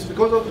 It's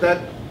because of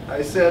that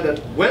I said that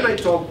when I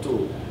talk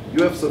to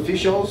US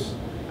officials,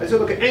 I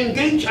said, okay,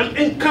 engage and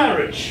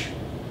encourage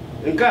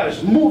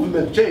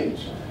movement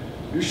change.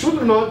 You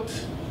should not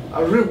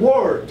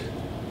reward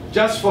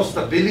just for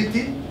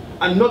stability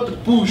and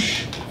not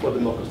push for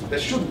democracy. There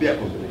should be a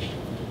combination.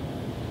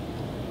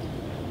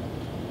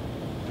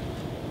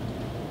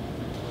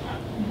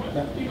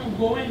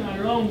 Going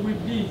along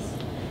with this,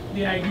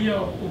 the idea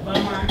of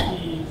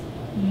Obama is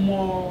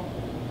more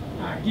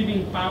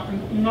giving power,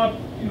 not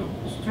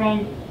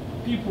strong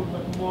people,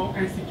 but more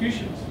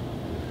institutions.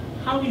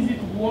 How is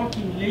it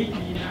working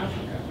lately in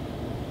Africa?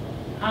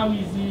 How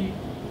is he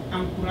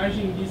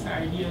encouraging this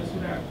idea so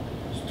that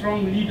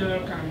strong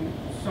leader can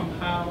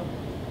somehow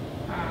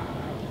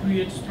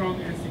create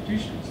strong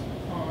institutions,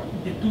 or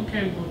the two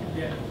can go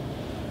together?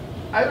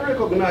 I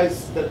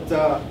recognize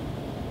that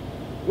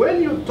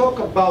when you talk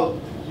about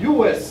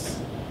US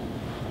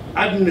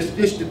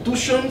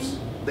institutions,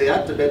 they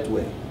act that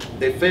way.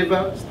 They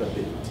favor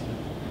stability.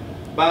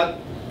 But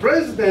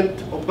President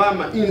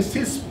Obama, in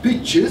his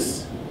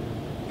speeches,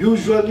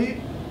 usually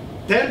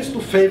tends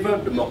to favor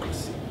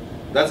democracy.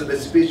 That's the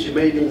speech he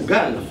made in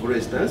Ghana, for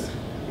instance,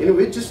 in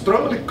which he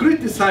strongly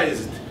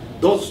criticized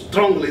those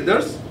strong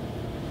leaders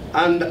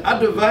and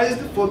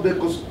advised for the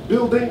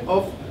building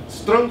of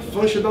strong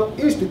functional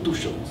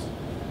institutions.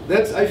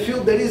 That's, I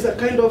feel there is a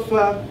kind of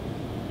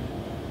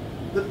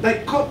the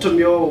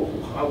dichotomy, or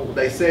how would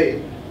I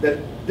say, that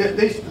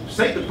they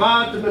State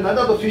Department and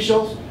other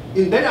officials,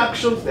 in their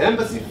actions, the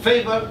embassy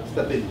favor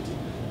stability.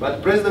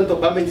 But President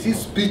Obama, in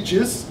his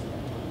speeches,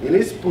 in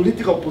his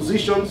political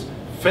positions,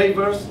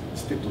 favors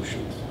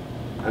institutions.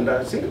 And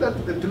I think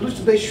that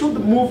they should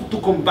move to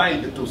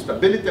combine the two,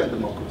 stability and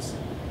democracy.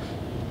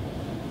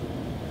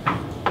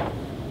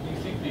 Do you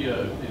think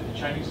the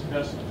Chinese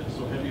investment that's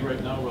so heavy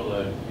right now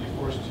will be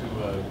forced to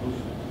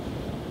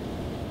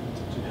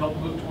help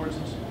move towards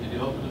the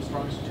development of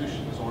strong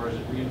institutions, or is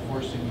it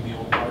reinforcing the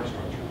old power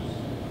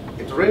structures?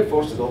 It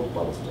reinforces the old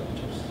power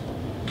structures.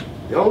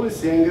 The only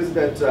thing is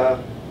that,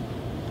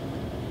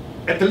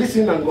 at least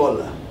in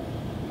Angola,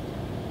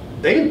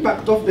 the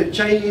impact of the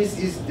Chinese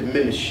is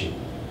diminishing,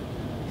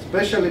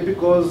 especially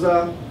because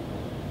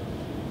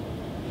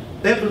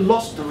they've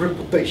lost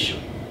reputation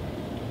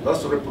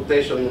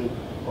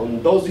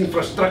on those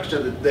infrastructure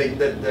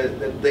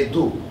that they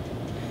do.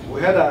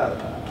 We had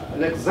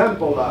an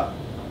example, a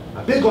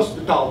big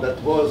hospital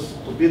that was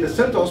to be the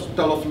central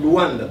hospital of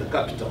Luanda, the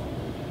capital.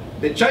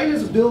 The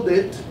Chinese built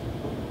it,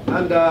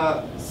 and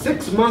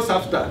 6 months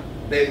after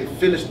they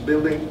finished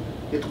building,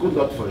 it could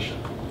not function.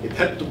 It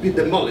had to be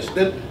demolished.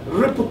 Then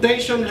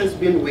reputation has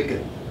been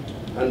weakened.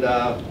 And,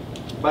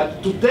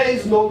 but today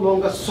is no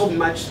longer so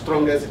much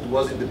strong as it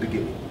was in the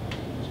beginning.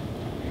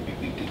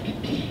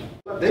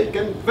 They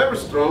became very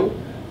strong,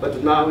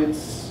 but now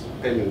it's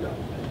coming down.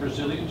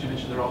 Brazilians, you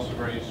mentioned they're also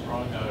very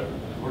strong.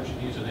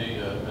 Portuguese, do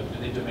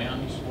they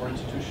demand more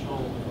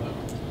institutional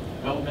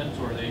development,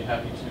 or are they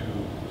happy to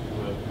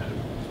kind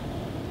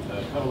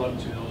of cuddle up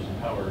to those in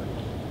power?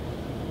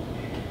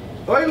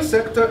 Oil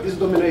sector is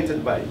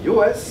dominated by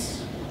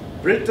US,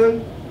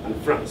 Britain, and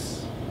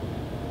France.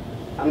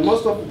 And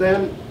most of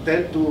them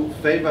tend to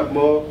favor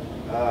more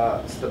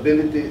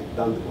stability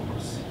than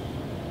democracy.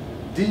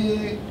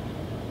 The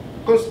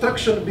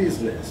construction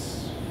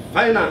business,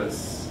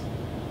 finance,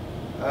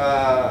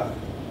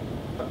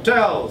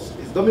 hotels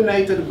is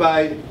dominated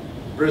by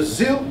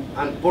Brazil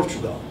and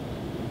Portugal.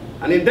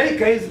 And in their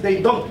case,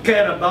 they don't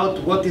care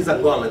about what is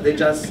Angola. They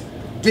just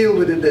deal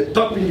with the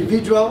top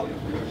individual,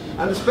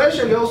 and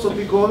especially also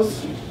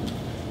because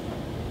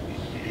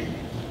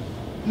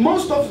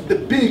most of the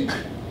big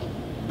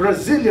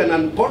Brazilian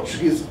and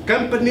Portuguese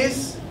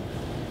companies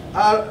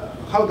are,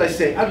 how do I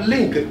say, are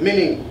linked,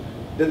 meaning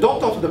the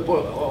daughter of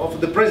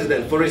the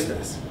president, for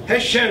instance,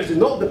 has shares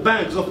in all the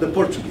banks of the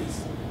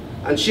Portuguese.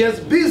 And she has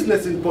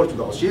business in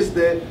Portugal. She is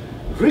the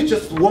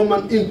richest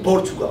woman in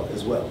Portugal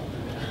as well.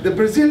 The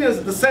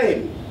Brazilians the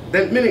same,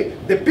 meaning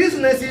the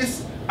business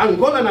is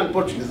Angolan and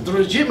Portuguese, the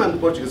regime and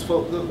Portuguese,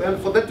 and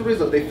for that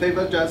reason they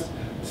favor just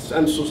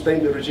and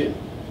sustain the regime.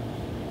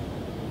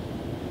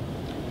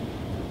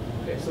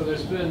 Okay, so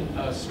there's been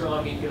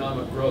strong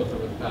economic growth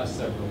over the past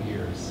several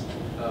years.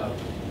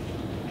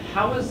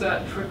 How has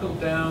that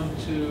trickled down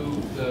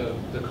to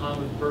the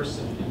common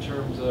person in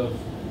terms of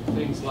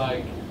things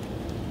like,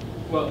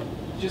 well,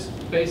 just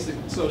basic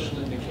social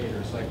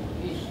indicators, like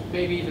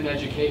maybe even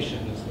education?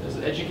 Has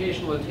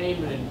educational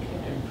attainment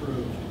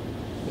improved?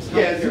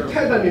 Yes, it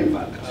had an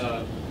impact.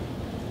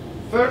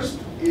 First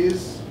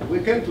is, we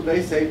can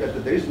today say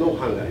that there is no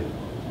hunger in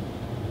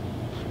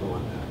the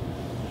world.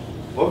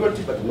 No hunger.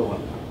 Poverty, but no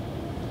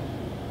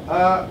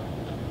hunger.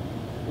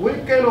 We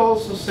can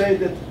also say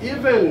that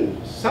even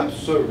some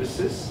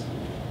services,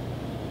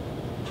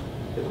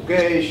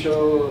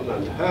 education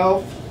and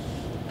health,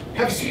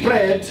 have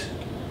spread,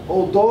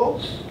 although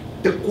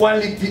the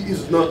quality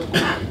is not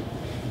good.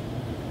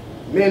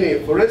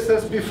 Meaning, for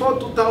instance, before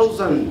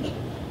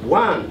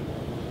 2001,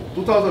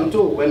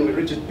 2002, when we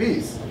reached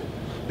peace,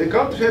 the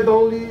country had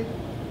only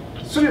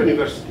 3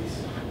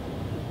 universities.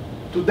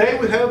 Today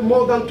we have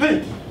more than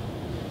 20.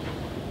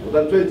 More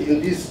than 20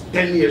 in this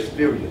 10 years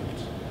period.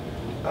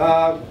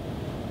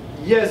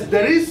 Yes,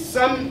 there is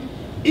some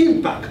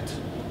impact,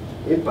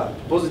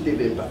 positive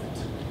impact.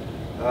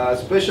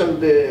 Especially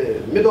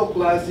the middle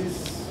class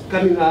is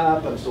coming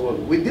up and so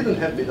on. We didn't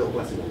have middle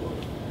class in Angola.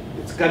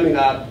 It's coming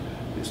up,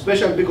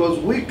 especially because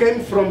we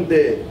came from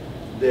the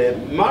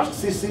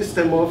Marxist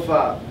system of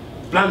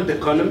planned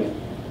economy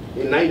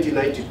in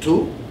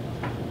 1992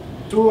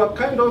 to a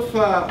kind of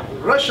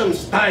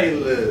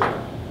Russian-style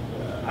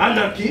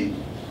anarchy,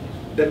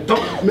 the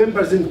top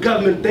members in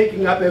government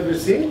taking up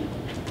everything,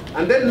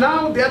 and then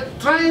now they are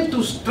trying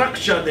to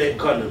structure the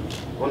economy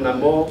on a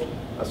more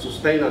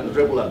sustained and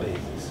regular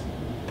basis.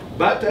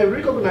 But I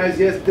recognize,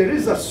 yes, there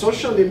is a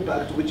social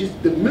impact which is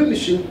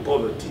diminishing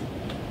poverty.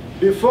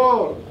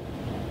 Before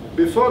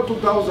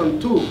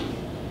 2002,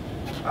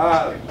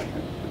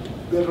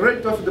 the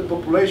rate of the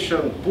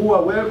population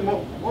poor were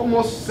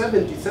almost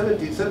 80% of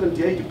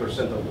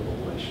the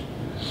population.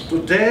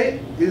 Today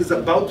is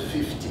about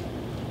 50.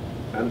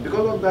 And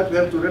because of that, we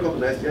have to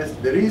recognize, yes,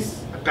 there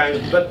is a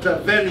kind, but a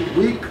very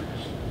weak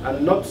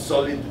and not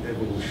solid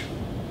evolution.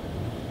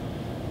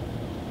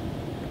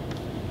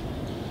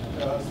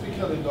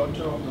 Speaking of the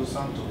daughter of Dos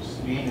Santos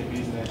being a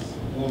business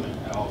woman,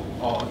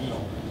 or you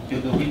know,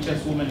 the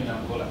richest woman in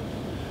Angola.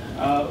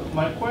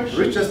 My question.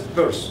 Richest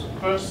person.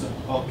 Person.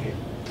 Okay.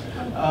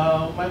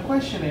 My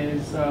question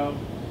is,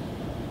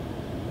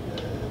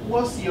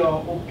 what's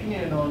your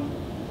opinion on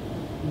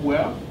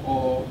wealth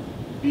or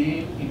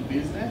being in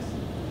business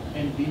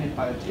and being a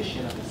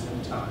politician at the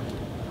same time?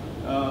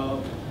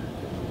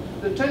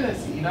 The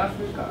tendency in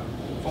Africa,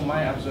 from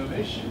my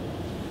observation,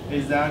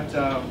 is that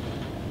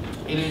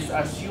it is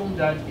assumed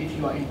that if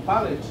you are in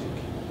politics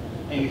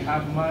and you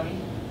have money,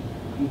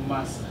 you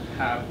must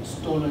have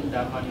stolen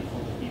that money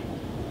from the people.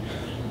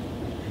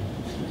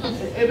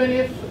 Even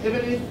if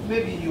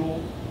maybe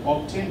you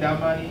obtain that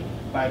money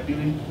by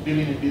building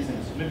a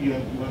business, maybe you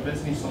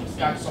invest in some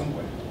stock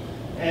somewhere.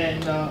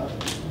 And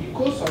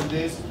because of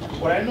this,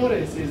 what I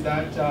noticed is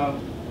that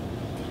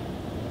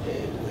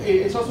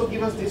it's also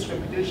given us this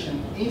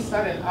reputation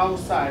inside and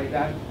outside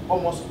that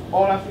almost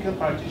all African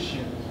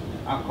politicians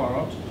are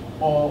corrupt,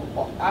 or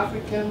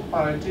African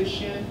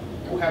politicians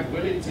who have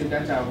relatives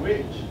that are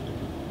rich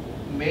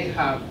may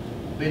have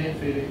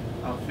benefited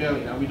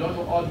unfairly. And we don't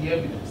know all the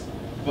evidence,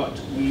 but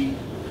we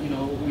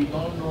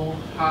don't know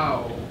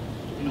how,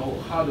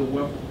 how the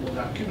wealth was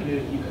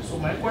accumulated either. So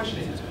my question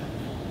is,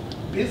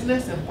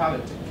 business and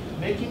politics,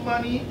 making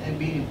money and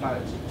being in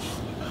politics,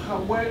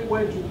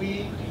 where do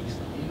we,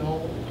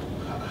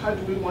 how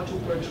do we want to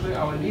portray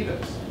our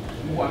leaders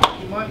who are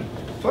making money?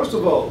 First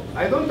of all,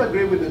 I don't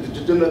agree with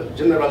the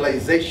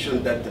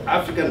generalization that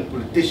African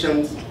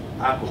politicians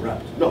are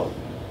corrupt. No.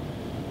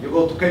 You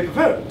go to Cape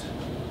Verde,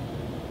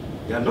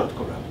 they are not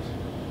corrupt.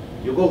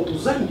 You go to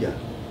Zambia,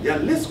 they are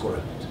less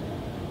corrupt.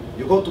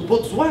 You go to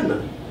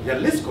Botswana, they are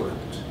less corrupt.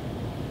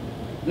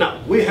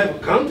 Now, we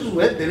have countries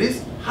where there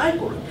is high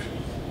corruption.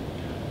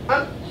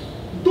 And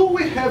do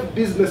we have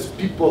business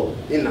people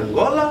in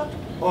Angola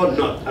or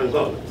not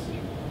Angolans?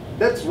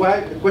 That's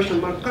why the question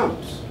mark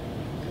comes.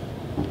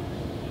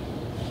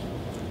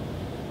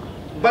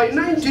 By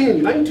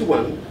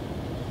 1991,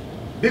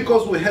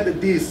 because we had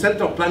the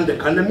central planned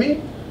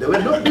economy, there were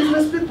no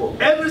business people.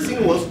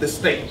 Everything was the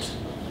state.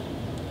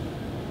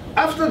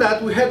 After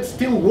that, we had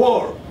still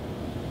war.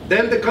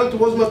 Then the country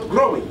was not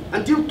growing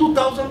until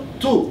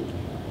 2002.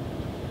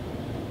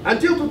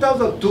 Until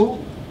 2002,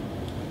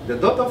 the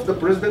daughter of the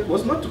president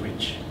was not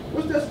rich. It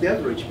was just the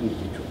average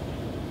individual.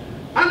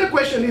 And the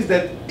question is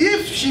that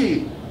if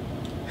she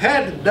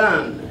had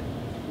done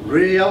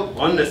real,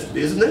 honest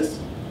business,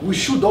 we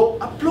should all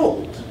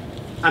applaud.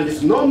 And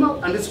it's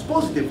normal and it's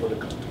positive for the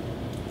country.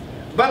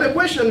 But the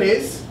question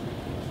is,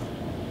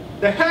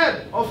 the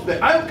head of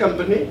the oil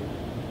company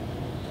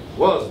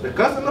was the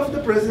cousin of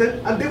the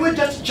president, and they were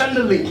just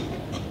channeling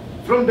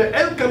from the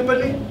oil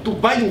company to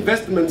buy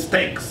investment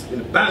stakes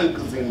in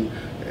banks, in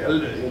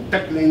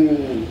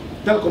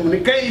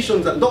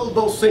telecommunications, and all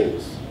those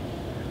things.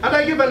 And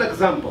I give an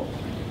example.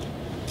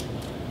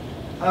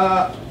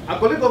 A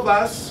colleague of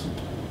us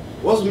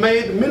was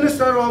made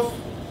Minister of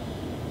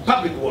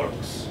Public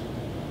Works.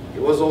 He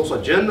was also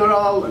a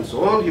general and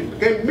so on. He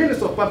became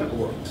Minister of Public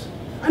Works.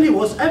 And he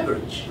was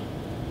average.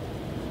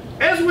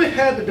 As we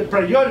had the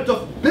priority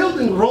of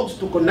building roads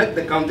to connect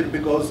the country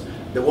because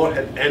the war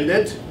had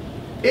ended,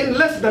 in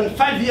less than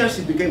 5 years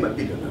he became a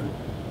billionaire.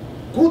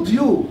 Could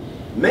you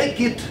make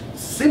it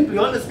simply,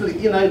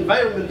 honestly, in an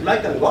environment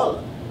like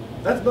Angola?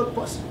 That's not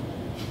possible.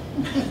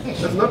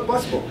 That's not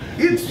possible.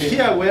 It's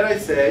here where I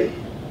say,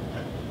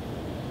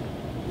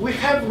 we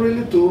have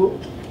really to,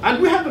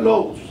 and we have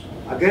laws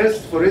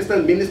against, for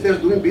instance, ministers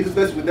doing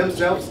business with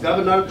themselves,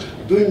 governors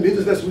doing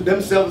business with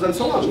themselves, and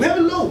so on. We have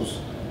laws.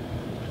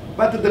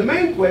 But the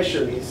main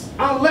question is,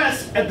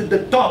 unless at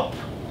the top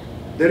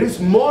there is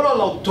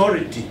moral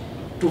authority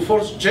to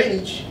force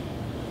change,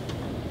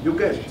 you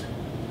can't.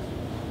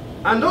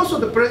 And also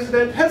the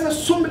president has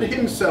assumed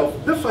himself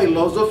the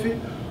philosophy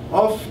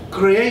of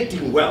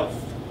creating wealth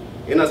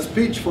in a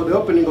speech for the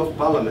opening of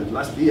Parliament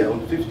last year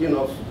on 15th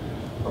of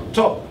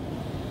October.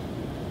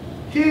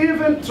 He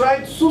even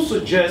tried to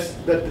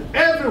suggest that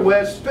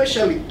everywhere,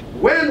 especially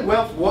when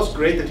wealth was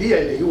created here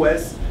in the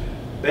US,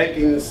 back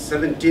in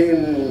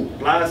 17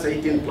 plus,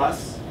 18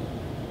 plus,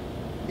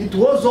 it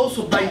was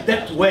also by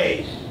that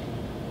way.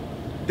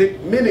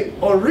 Meaning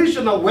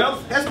original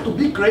wealth has to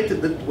be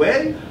created that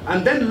way,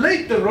 and then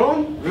later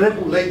on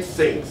regulate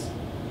things.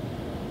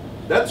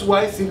 That's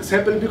why things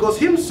happen, because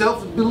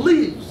himself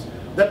believes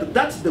that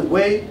that's the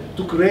way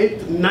to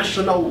create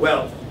national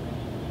wealth,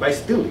 by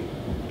stealing.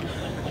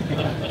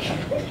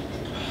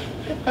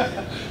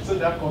 So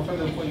that confirms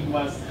the point, you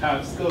must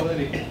have skill in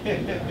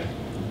it.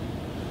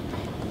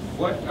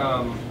 What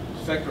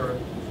sector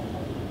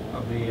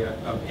of the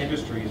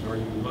industries are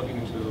you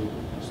looking to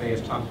say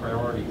as top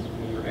priorities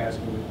when you're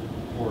asking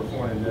for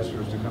foreign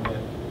investors to come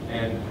in?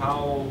 And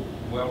how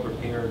well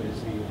prepared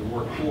is the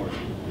workforce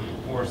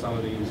for some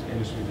of these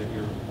industries that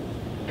you're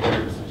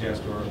going to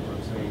suggest or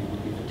say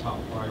would be the top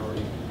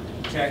priority?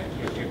 Tech,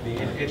 if the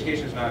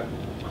education is not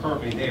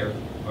currently there,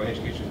 or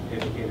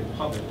educated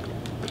public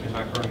is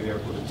not currently there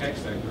for the tech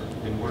sector,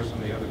 then what are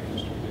some of the other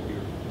industries that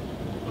you're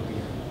looking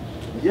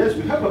at? Yes,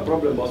 we have a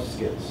problem of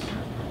skills,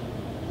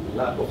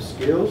 lack of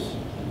skills.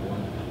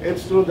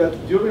 It's true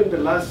that during the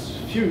last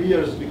few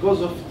years,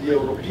 because of the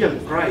European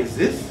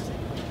crisis,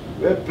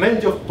 we have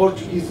plenty of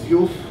Portuguese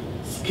youth,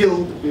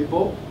 skilled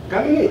people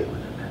coming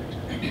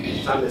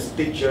in. Some as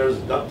teachers,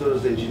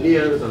 doctors,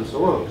 engineers, and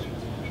so on.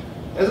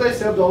 As I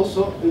said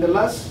also, in the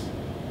last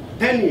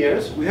 10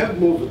 years, we have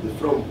moved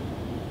from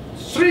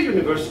 3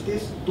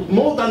 universities to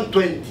more than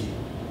 20.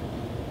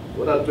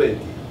 More than 20.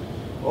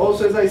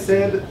 Also, as I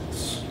said,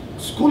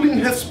 schooling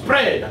has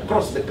spread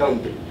across the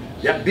country.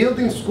 They are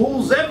building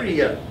schools every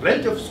year,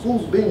 plenty of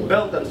schools being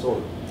built and so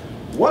on.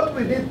 What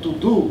we need to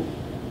do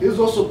is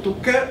also to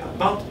care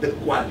about the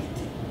quality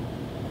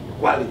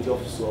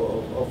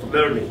of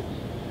learning.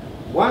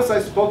 Once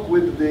I spoke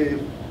with the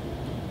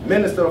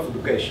Minister of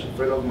Education, a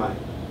friend of mine,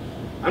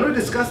 and we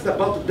discussed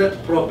about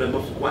that problem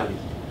of quality.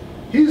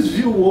 His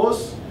view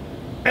was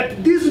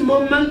At this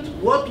moment,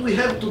 what we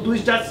have to do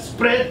is just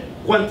spread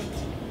quantity.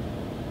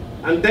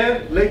 And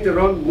then later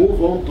on,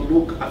 move on to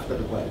look after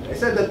the quality. I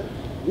said that,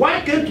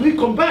 why can't we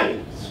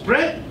combine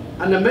spread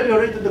and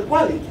ameliorate the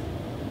quality?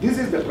 This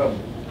is the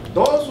problem.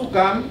 Those who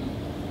come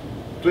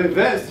to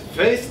invest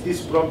face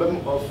this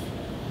problem of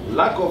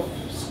lack of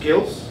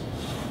skills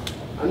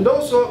and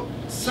also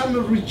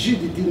some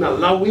rigidity in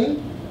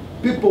allowing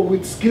people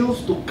with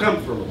skills to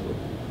come from abroad.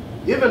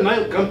 Even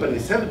oil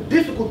companies have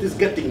difficulties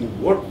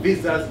getting work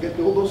visas,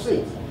 getting all those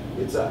things.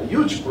 It's a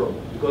huge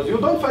problem because you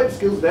don't find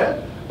skills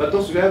there, but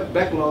also you have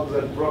backlogs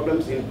and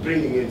problems in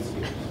bringing in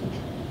skills.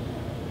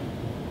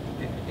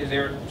 Is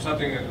there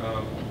something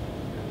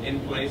in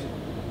place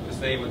to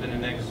say within the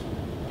next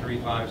 3,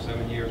 5,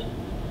 7 years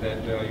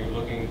that you're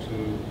looking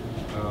to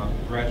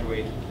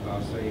graduate,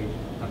 say,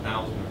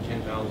 1,000 or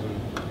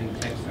 10,000 in the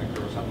tech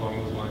sector or something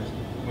along those lines?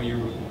 When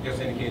you just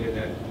indicated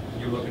that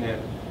you're looking at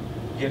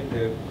get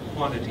the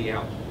quantity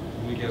out.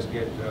 We just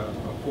get a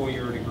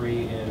 4-year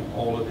degree in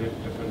all of the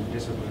different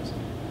disciplines,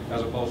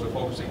 as opposed to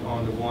focusing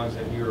on the ones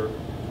that you're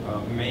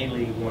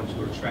mainly want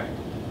to attract.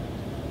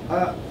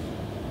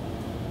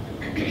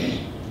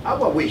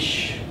 Our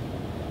wish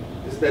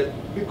is that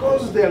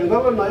because the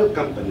Angolan Oil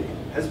Company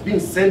has been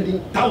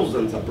sending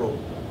thousands abroad,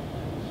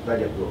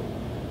 study abroad.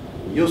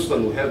 In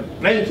Houston, we have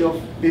plenty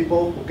of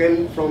people who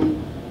came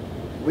from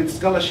with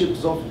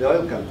scholarships of the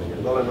oil company,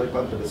 Angolan Oil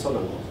Company, the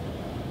Sonangol.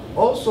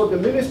 Also, the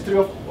Ministry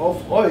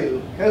of Oil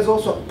has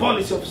also a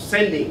policy of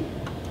sending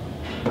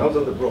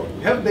thousands abroad.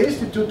 We have the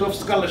Institute of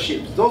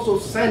Scholarships, also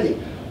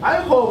sending. I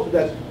hope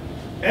that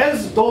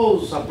as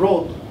those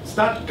abroad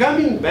start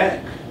coming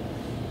back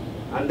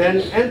and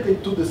then enter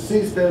into the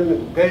system,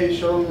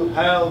 education,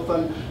 health,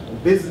 and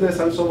business,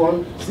 and so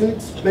on,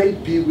 things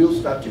maybe will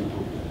start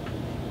improving.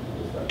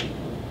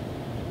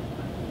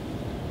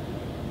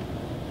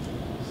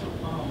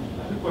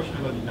 I have a question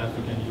about the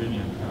African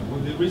Union.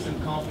 With the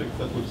recent conflicts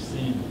that we've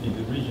seen in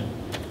the region,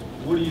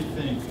 what do you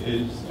think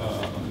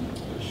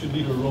should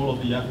be the role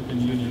of the African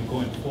Union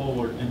going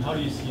forward, and how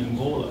do you see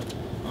Angola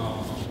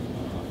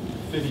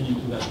fitting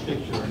into that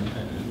picture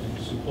and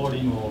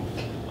supporting or,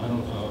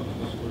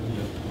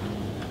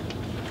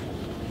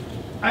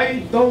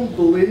 I don't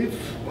believe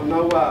on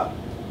our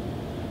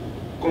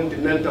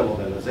continental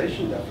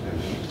organization, the African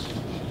Union.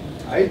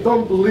 I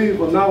don't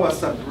believe on our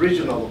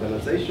sub-regional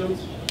organizations.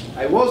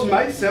 I was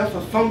myself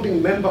a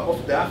founding member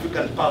of the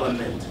African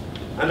Parliament,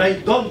 and I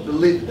don't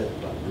believe that.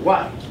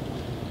 Why?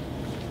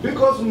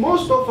 Because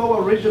most of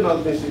our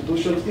regional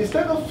institutions,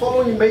 instead of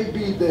following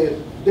maybe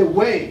the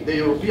way the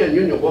European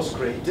Union was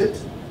created,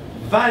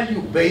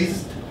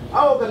 value-based,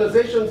 our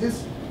organization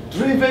is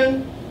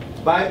driven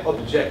by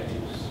objectives.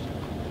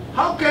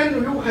 How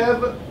can you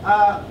have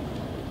a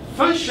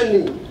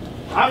functioning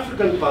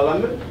African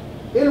Parliament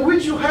in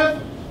which you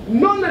have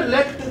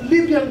non-elected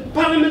Libyan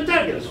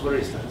parliamentarians, for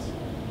instance,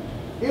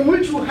 in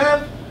which you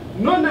have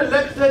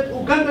non-elected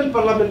Ugandan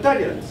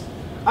parliamentarians,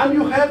 and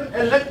you have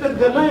elected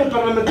Ghanaian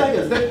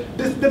parliamentarians?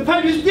 The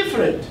value is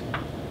different.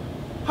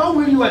 How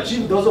will you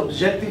achieve those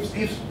objectives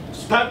if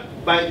start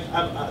by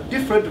a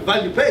different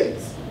value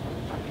base?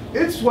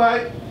 It's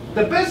why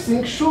the best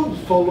thing should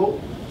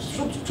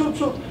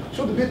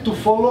be to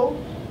follow,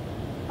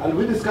 and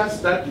we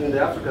discussed that in the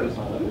African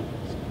Parliament.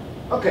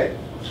 Okay,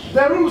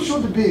 the rule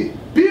should be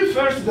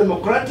first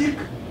democratic,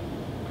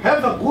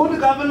 have a good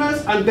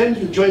governance, and then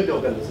you join the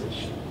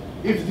organization.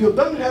 If you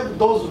don't have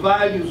those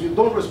values, you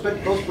don't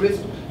respect those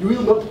principles, you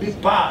will not be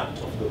part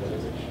of the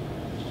organization.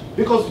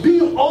 Because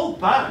being all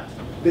part,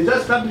 they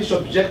just establish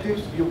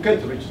objectives, you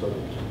can't reach those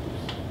objectives.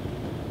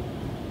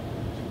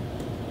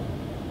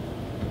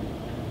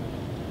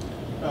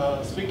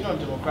 Speaking of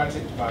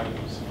democratic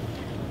values,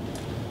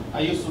 I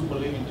used to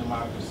believe in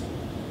democracy.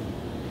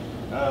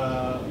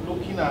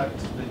 Looking at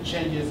the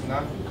changes in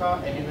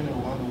Africa and even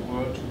around the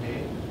world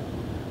today,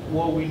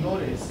 what we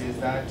notice is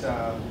that,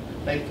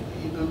 like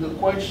the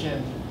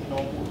question,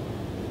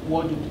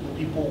 what do the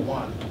people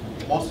want?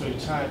 Most of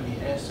the time,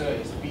 the answer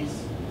is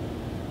peace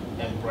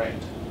and bread.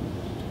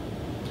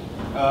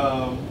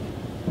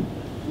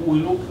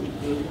 We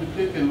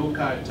take a look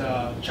at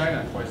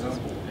China, for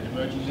example, an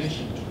emerging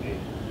nation today.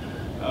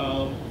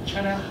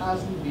 China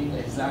hasn't been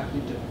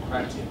exactly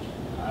democratic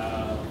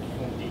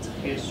from its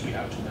history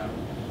up to now.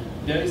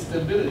 There is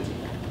stability,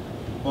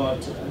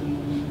 but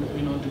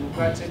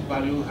democratic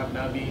values have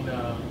now been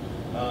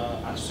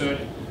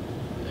asserted,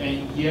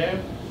 and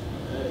here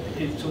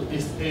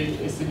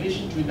it's a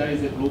nation that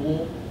is a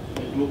global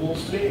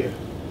player.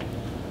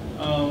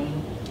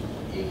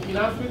 In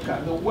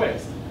Africa, the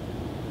West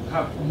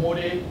have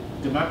promoted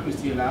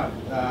democracy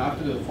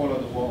after the fall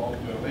of the Wall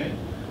of Berlin.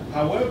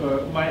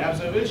 However, my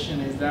observation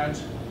is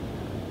that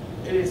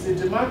it is a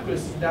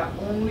democracy that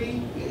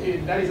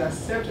is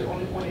accepted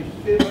only when it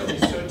favors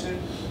a certain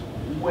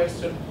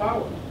Western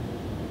power.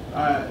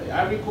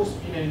 Ivory Coast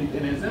being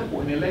an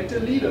example, an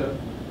elected leader,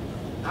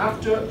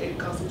 after a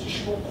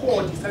constitutional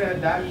court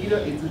decided that leader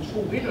is the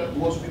true winner,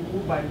 was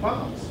removed by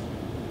bombs,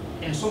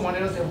 and someone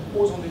else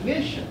imposed on the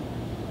nation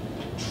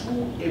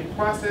through a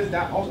process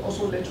that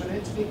also led to an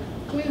ethnic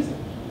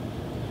cleansing.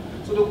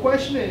 So the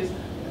question is,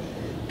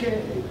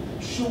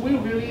 should we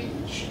really,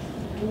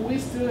 do we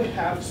still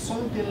have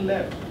something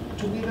left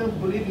to even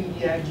believe in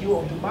the idea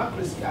of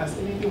democracy as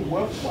anything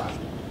worthwhile?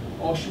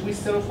 Or should we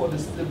settle for the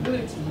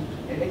stability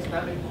and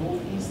economic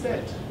growth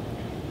instead?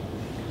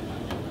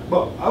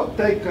 Well, I'll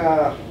take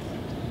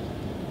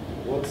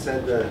what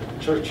said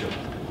Churchill.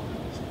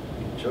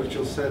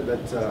 Churchill said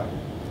that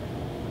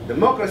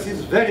democracy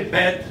is very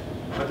bad,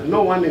 but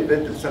no one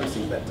invented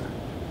something better.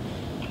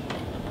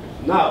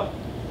 Now,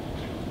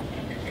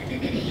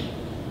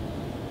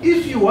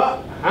 if you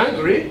are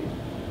hungry,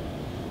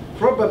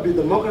 probably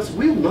democracy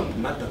will not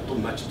matter too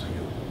much to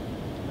you.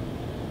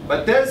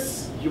 But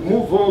as you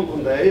move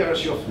on the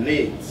hierarchy of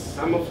needs,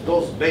 some of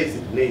those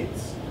basic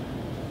needs,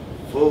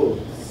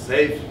 food,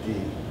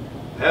 safety,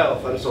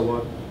 health, and so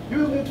on, you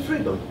will need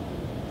freedom.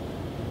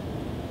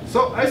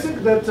 So I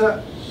think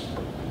that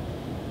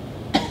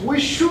we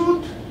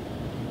should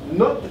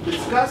not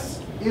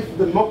discuss if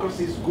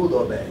democracy is good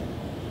or bad.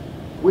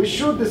 We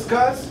should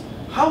discuss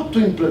how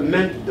to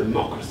implement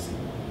democracy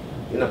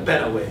in a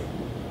better way.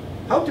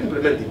 How to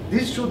implement it.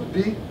 This should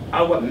be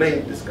our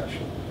main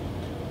discussion.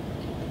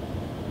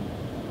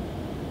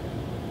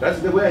 That's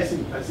the way I see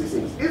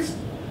things. It's,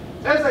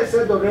 as I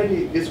said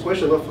already, this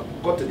question of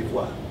Cote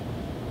d'Ivoire.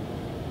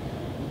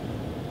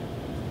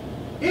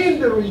 In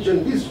the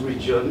region, this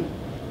region,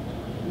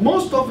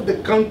 most of the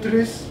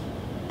countries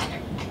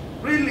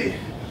really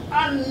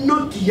are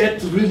not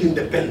yet really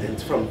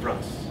independent from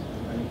France.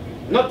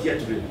 Not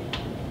yet really.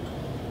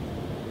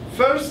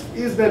 First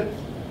is that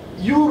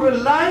you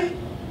rely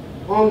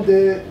on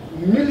the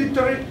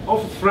military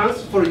of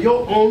France for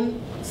your own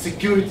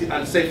security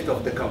and safety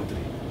of the country.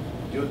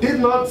 You did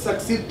not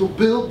succeed to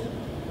build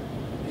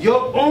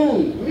your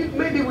own,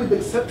 maybe with the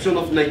exception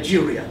of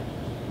Nigeria.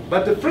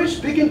 But the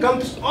French-speaking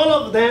countries, all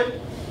of them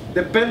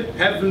depend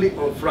heavily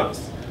on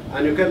France.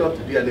 And you cannot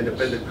be an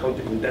independent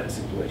country in that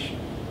situation.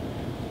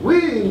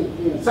 We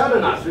in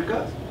Southern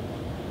Africa,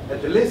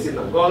 at least in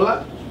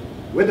Angola,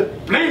 we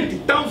had plenty,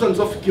 thousands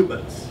of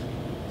Cubans.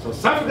 So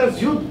South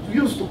Africans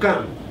used to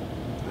come.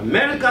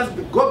 Americans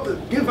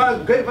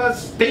gave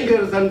us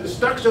stingers and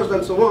structures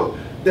and so on.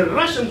 The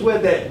Russians were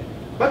there.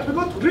 But we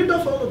got rid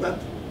of all of that.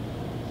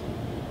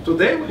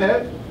 Today we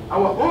have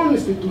our own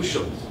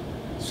institutions,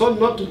 so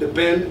not to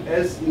depend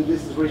as in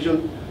this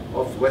region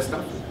of West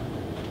Africa.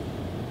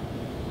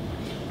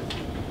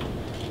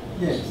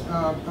 Yes,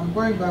 I'm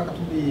going back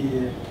to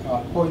the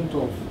point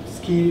of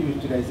skill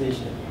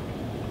utilization.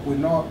 We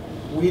know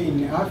we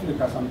in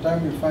Africa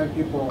sometimes we find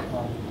people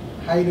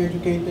highly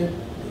educated,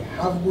 they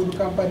have good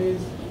companies,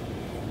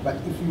 but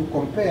if you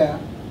compare,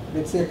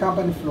 let's say a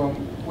company from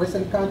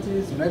Western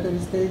countries,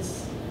 United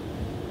States,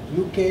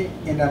 UK,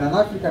 and an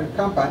African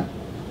company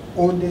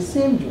on the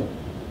same job,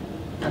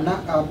 an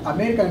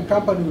American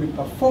company will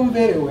perform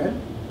very well,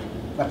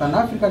 but an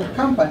African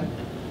company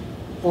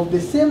of the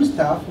same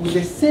staff with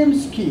the same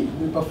skill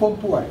will perform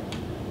poorly,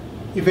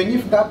 even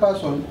if that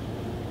person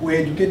were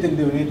educated in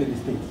the United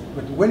States.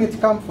 But when it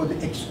comes for the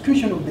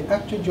execution of the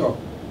actual job,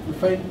 you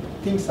find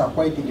things are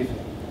quite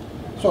different.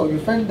 So you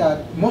find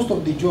that most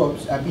of the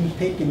jobs are being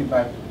taken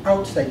by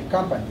outside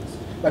companies.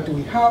 But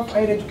we have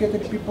highly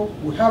educated people,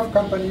 we have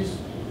companies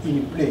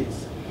in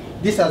place.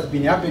 This has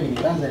been happening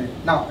in Tanzania.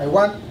 Now, I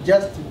want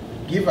just to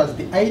give us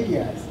the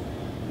ideas,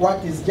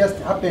 what is just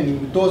happening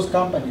with those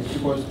companies,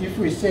 because if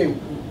we say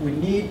we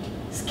need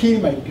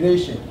skill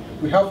migration,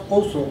 we have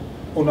also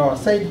on our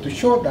side to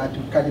show that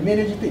we can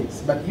manage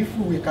things. But if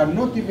we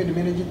cannot even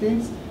manage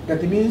things,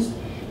 that means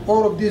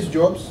all of these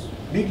jobs,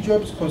 big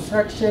jobs,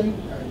 construction,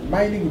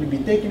 mining will be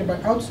taken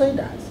by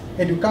outsiders.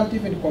 And you can't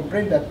even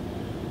complain that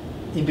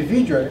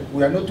individually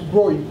we are not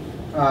growing,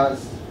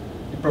 as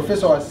the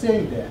professor was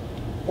saying there,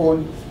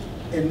 on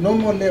a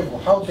normal level.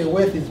 How the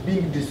wealth is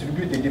being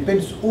distributed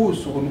depends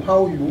also on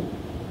how you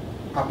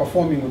are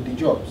performing with the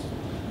jobs.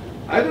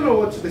 I don't know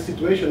what's the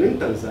situation in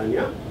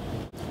Tanzania,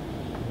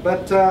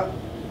 but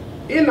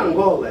in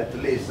Angola at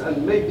least,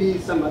 and maybe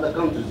some other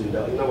countries in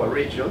our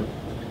region,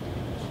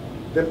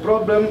 the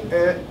problem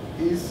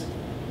is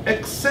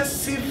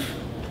excessive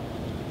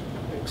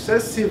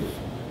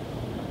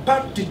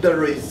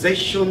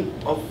partidarization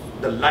of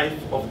the life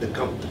of the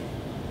country.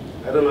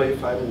 I don't know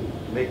if I'm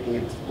making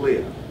it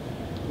clear.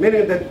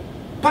 Meaning that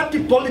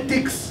party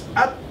politics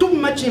are too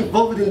much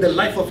involved in the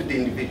life of the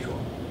individual.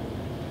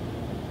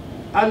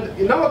 And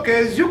in our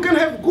case, you can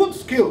have good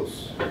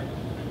skills.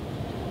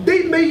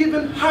 They may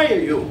even hire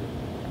you,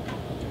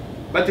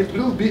 but it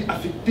will be a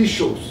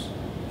fictitious.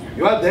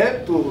 You are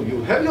there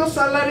you have your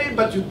salary,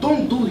 but you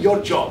don't do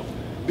your job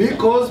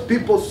because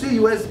people see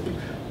you as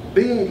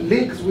being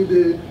linked with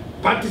the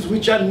parties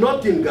which are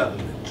not in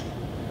government.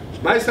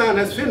 My son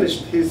has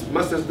finished his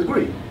master's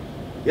degree.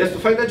 He has to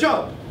find a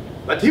job,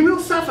 but he will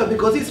suffer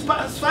because his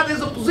father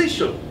is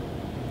opposition.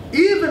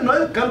 Even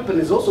oil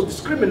companies also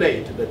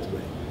discriminate that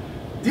way.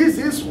 This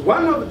is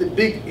one of the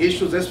big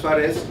issues as far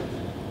as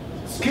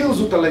skills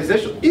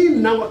utilization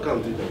in our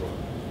country.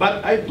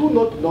 But I do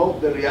not know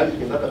the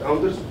reality in other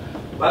countries,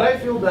 but I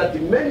feel that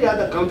in many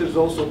other countries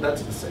also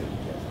that's the same.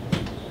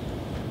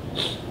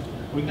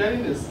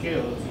 regarding the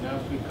skills in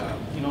Africa,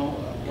 you know,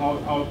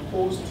 our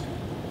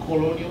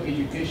post-colonial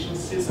education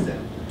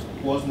system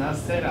was not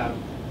set up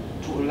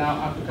to allow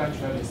Africa to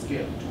have a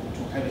skill,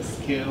 to have a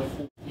skill.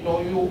 You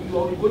know, you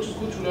go to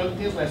school to learn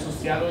things like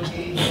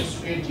sociology,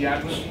 history,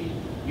 geography.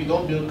 You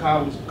don't build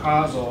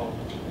cars or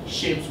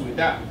ships with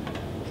that.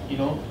 You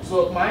know,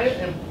 so my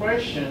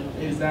impression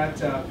is that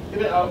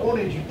even our own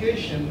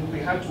education, we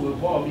have to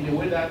evolve in a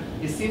way that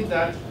it seems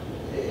that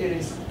it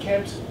is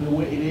kept the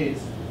way it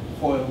is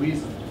for a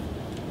reason.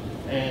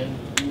 And,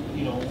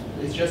 you know,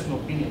 it's just an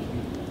opinion.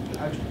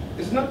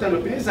 It's not an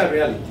opinion, it's a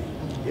reality,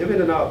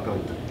 even in our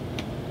country.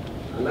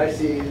 And I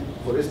see,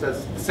 for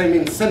instance, the same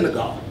in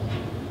Senegal.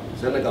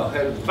 Senegal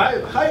has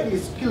highly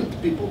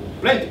skilled people,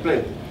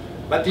 plenty.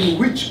 But in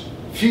which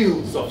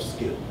fields of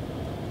skill?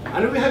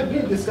 And we have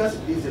been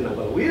discussing this in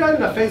Angola. We are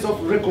in a phase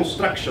of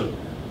reconstruction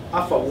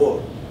after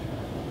war.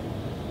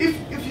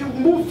 If you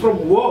move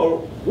from war,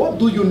 what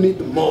do you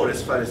need more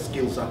as far as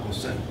skills are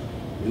concerned?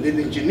 You need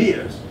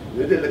engineers,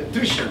 you need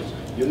electricians,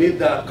 you need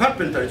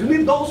carpenters, you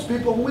need those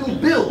people who will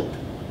build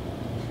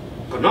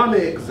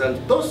economics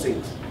and those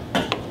things.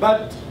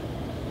 But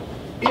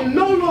in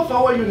all of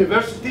our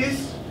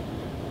universities,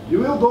 you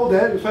will go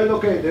there and find,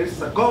 okay, there is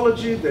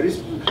psychology, there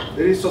is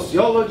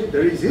sociology,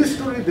 there is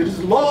history, there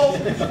is law,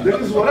 there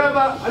is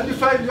whatever, and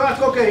you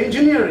ask, okay,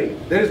 engineering,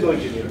 there is no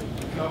engineering.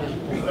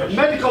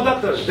 Medical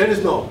doctor, there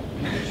is no.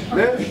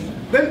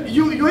 Then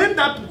you end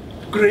up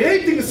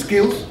creating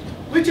skills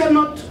which are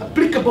not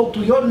applicable to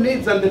your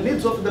needs and the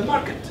needs of the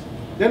market.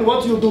 Then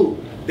what you do?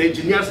 The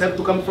engineers have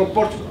to come from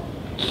Portugal.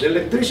 The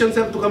electricians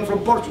have to come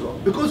from Portugal.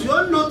 Because you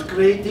are not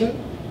creating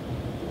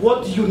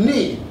what you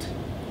need.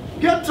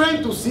 We are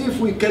trying to see if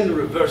we can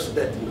reverse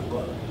that in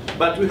Angola.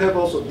 But we have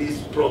also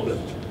this problem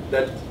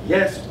that,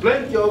 yes,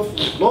 plenty of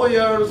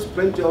lawyers,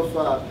 plenty of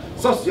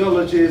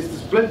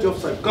sociologists, plenty of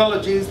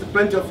psychologists,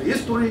 plenty of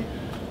history,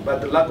 but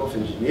the lack of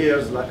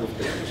engineers, lack of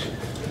technicians.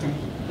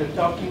 The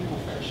talking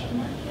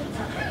profession.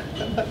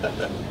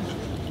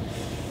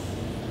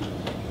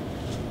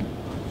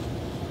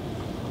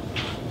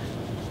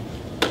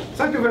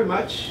 Thank you very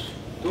much.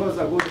 It was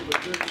a good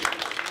opportunity.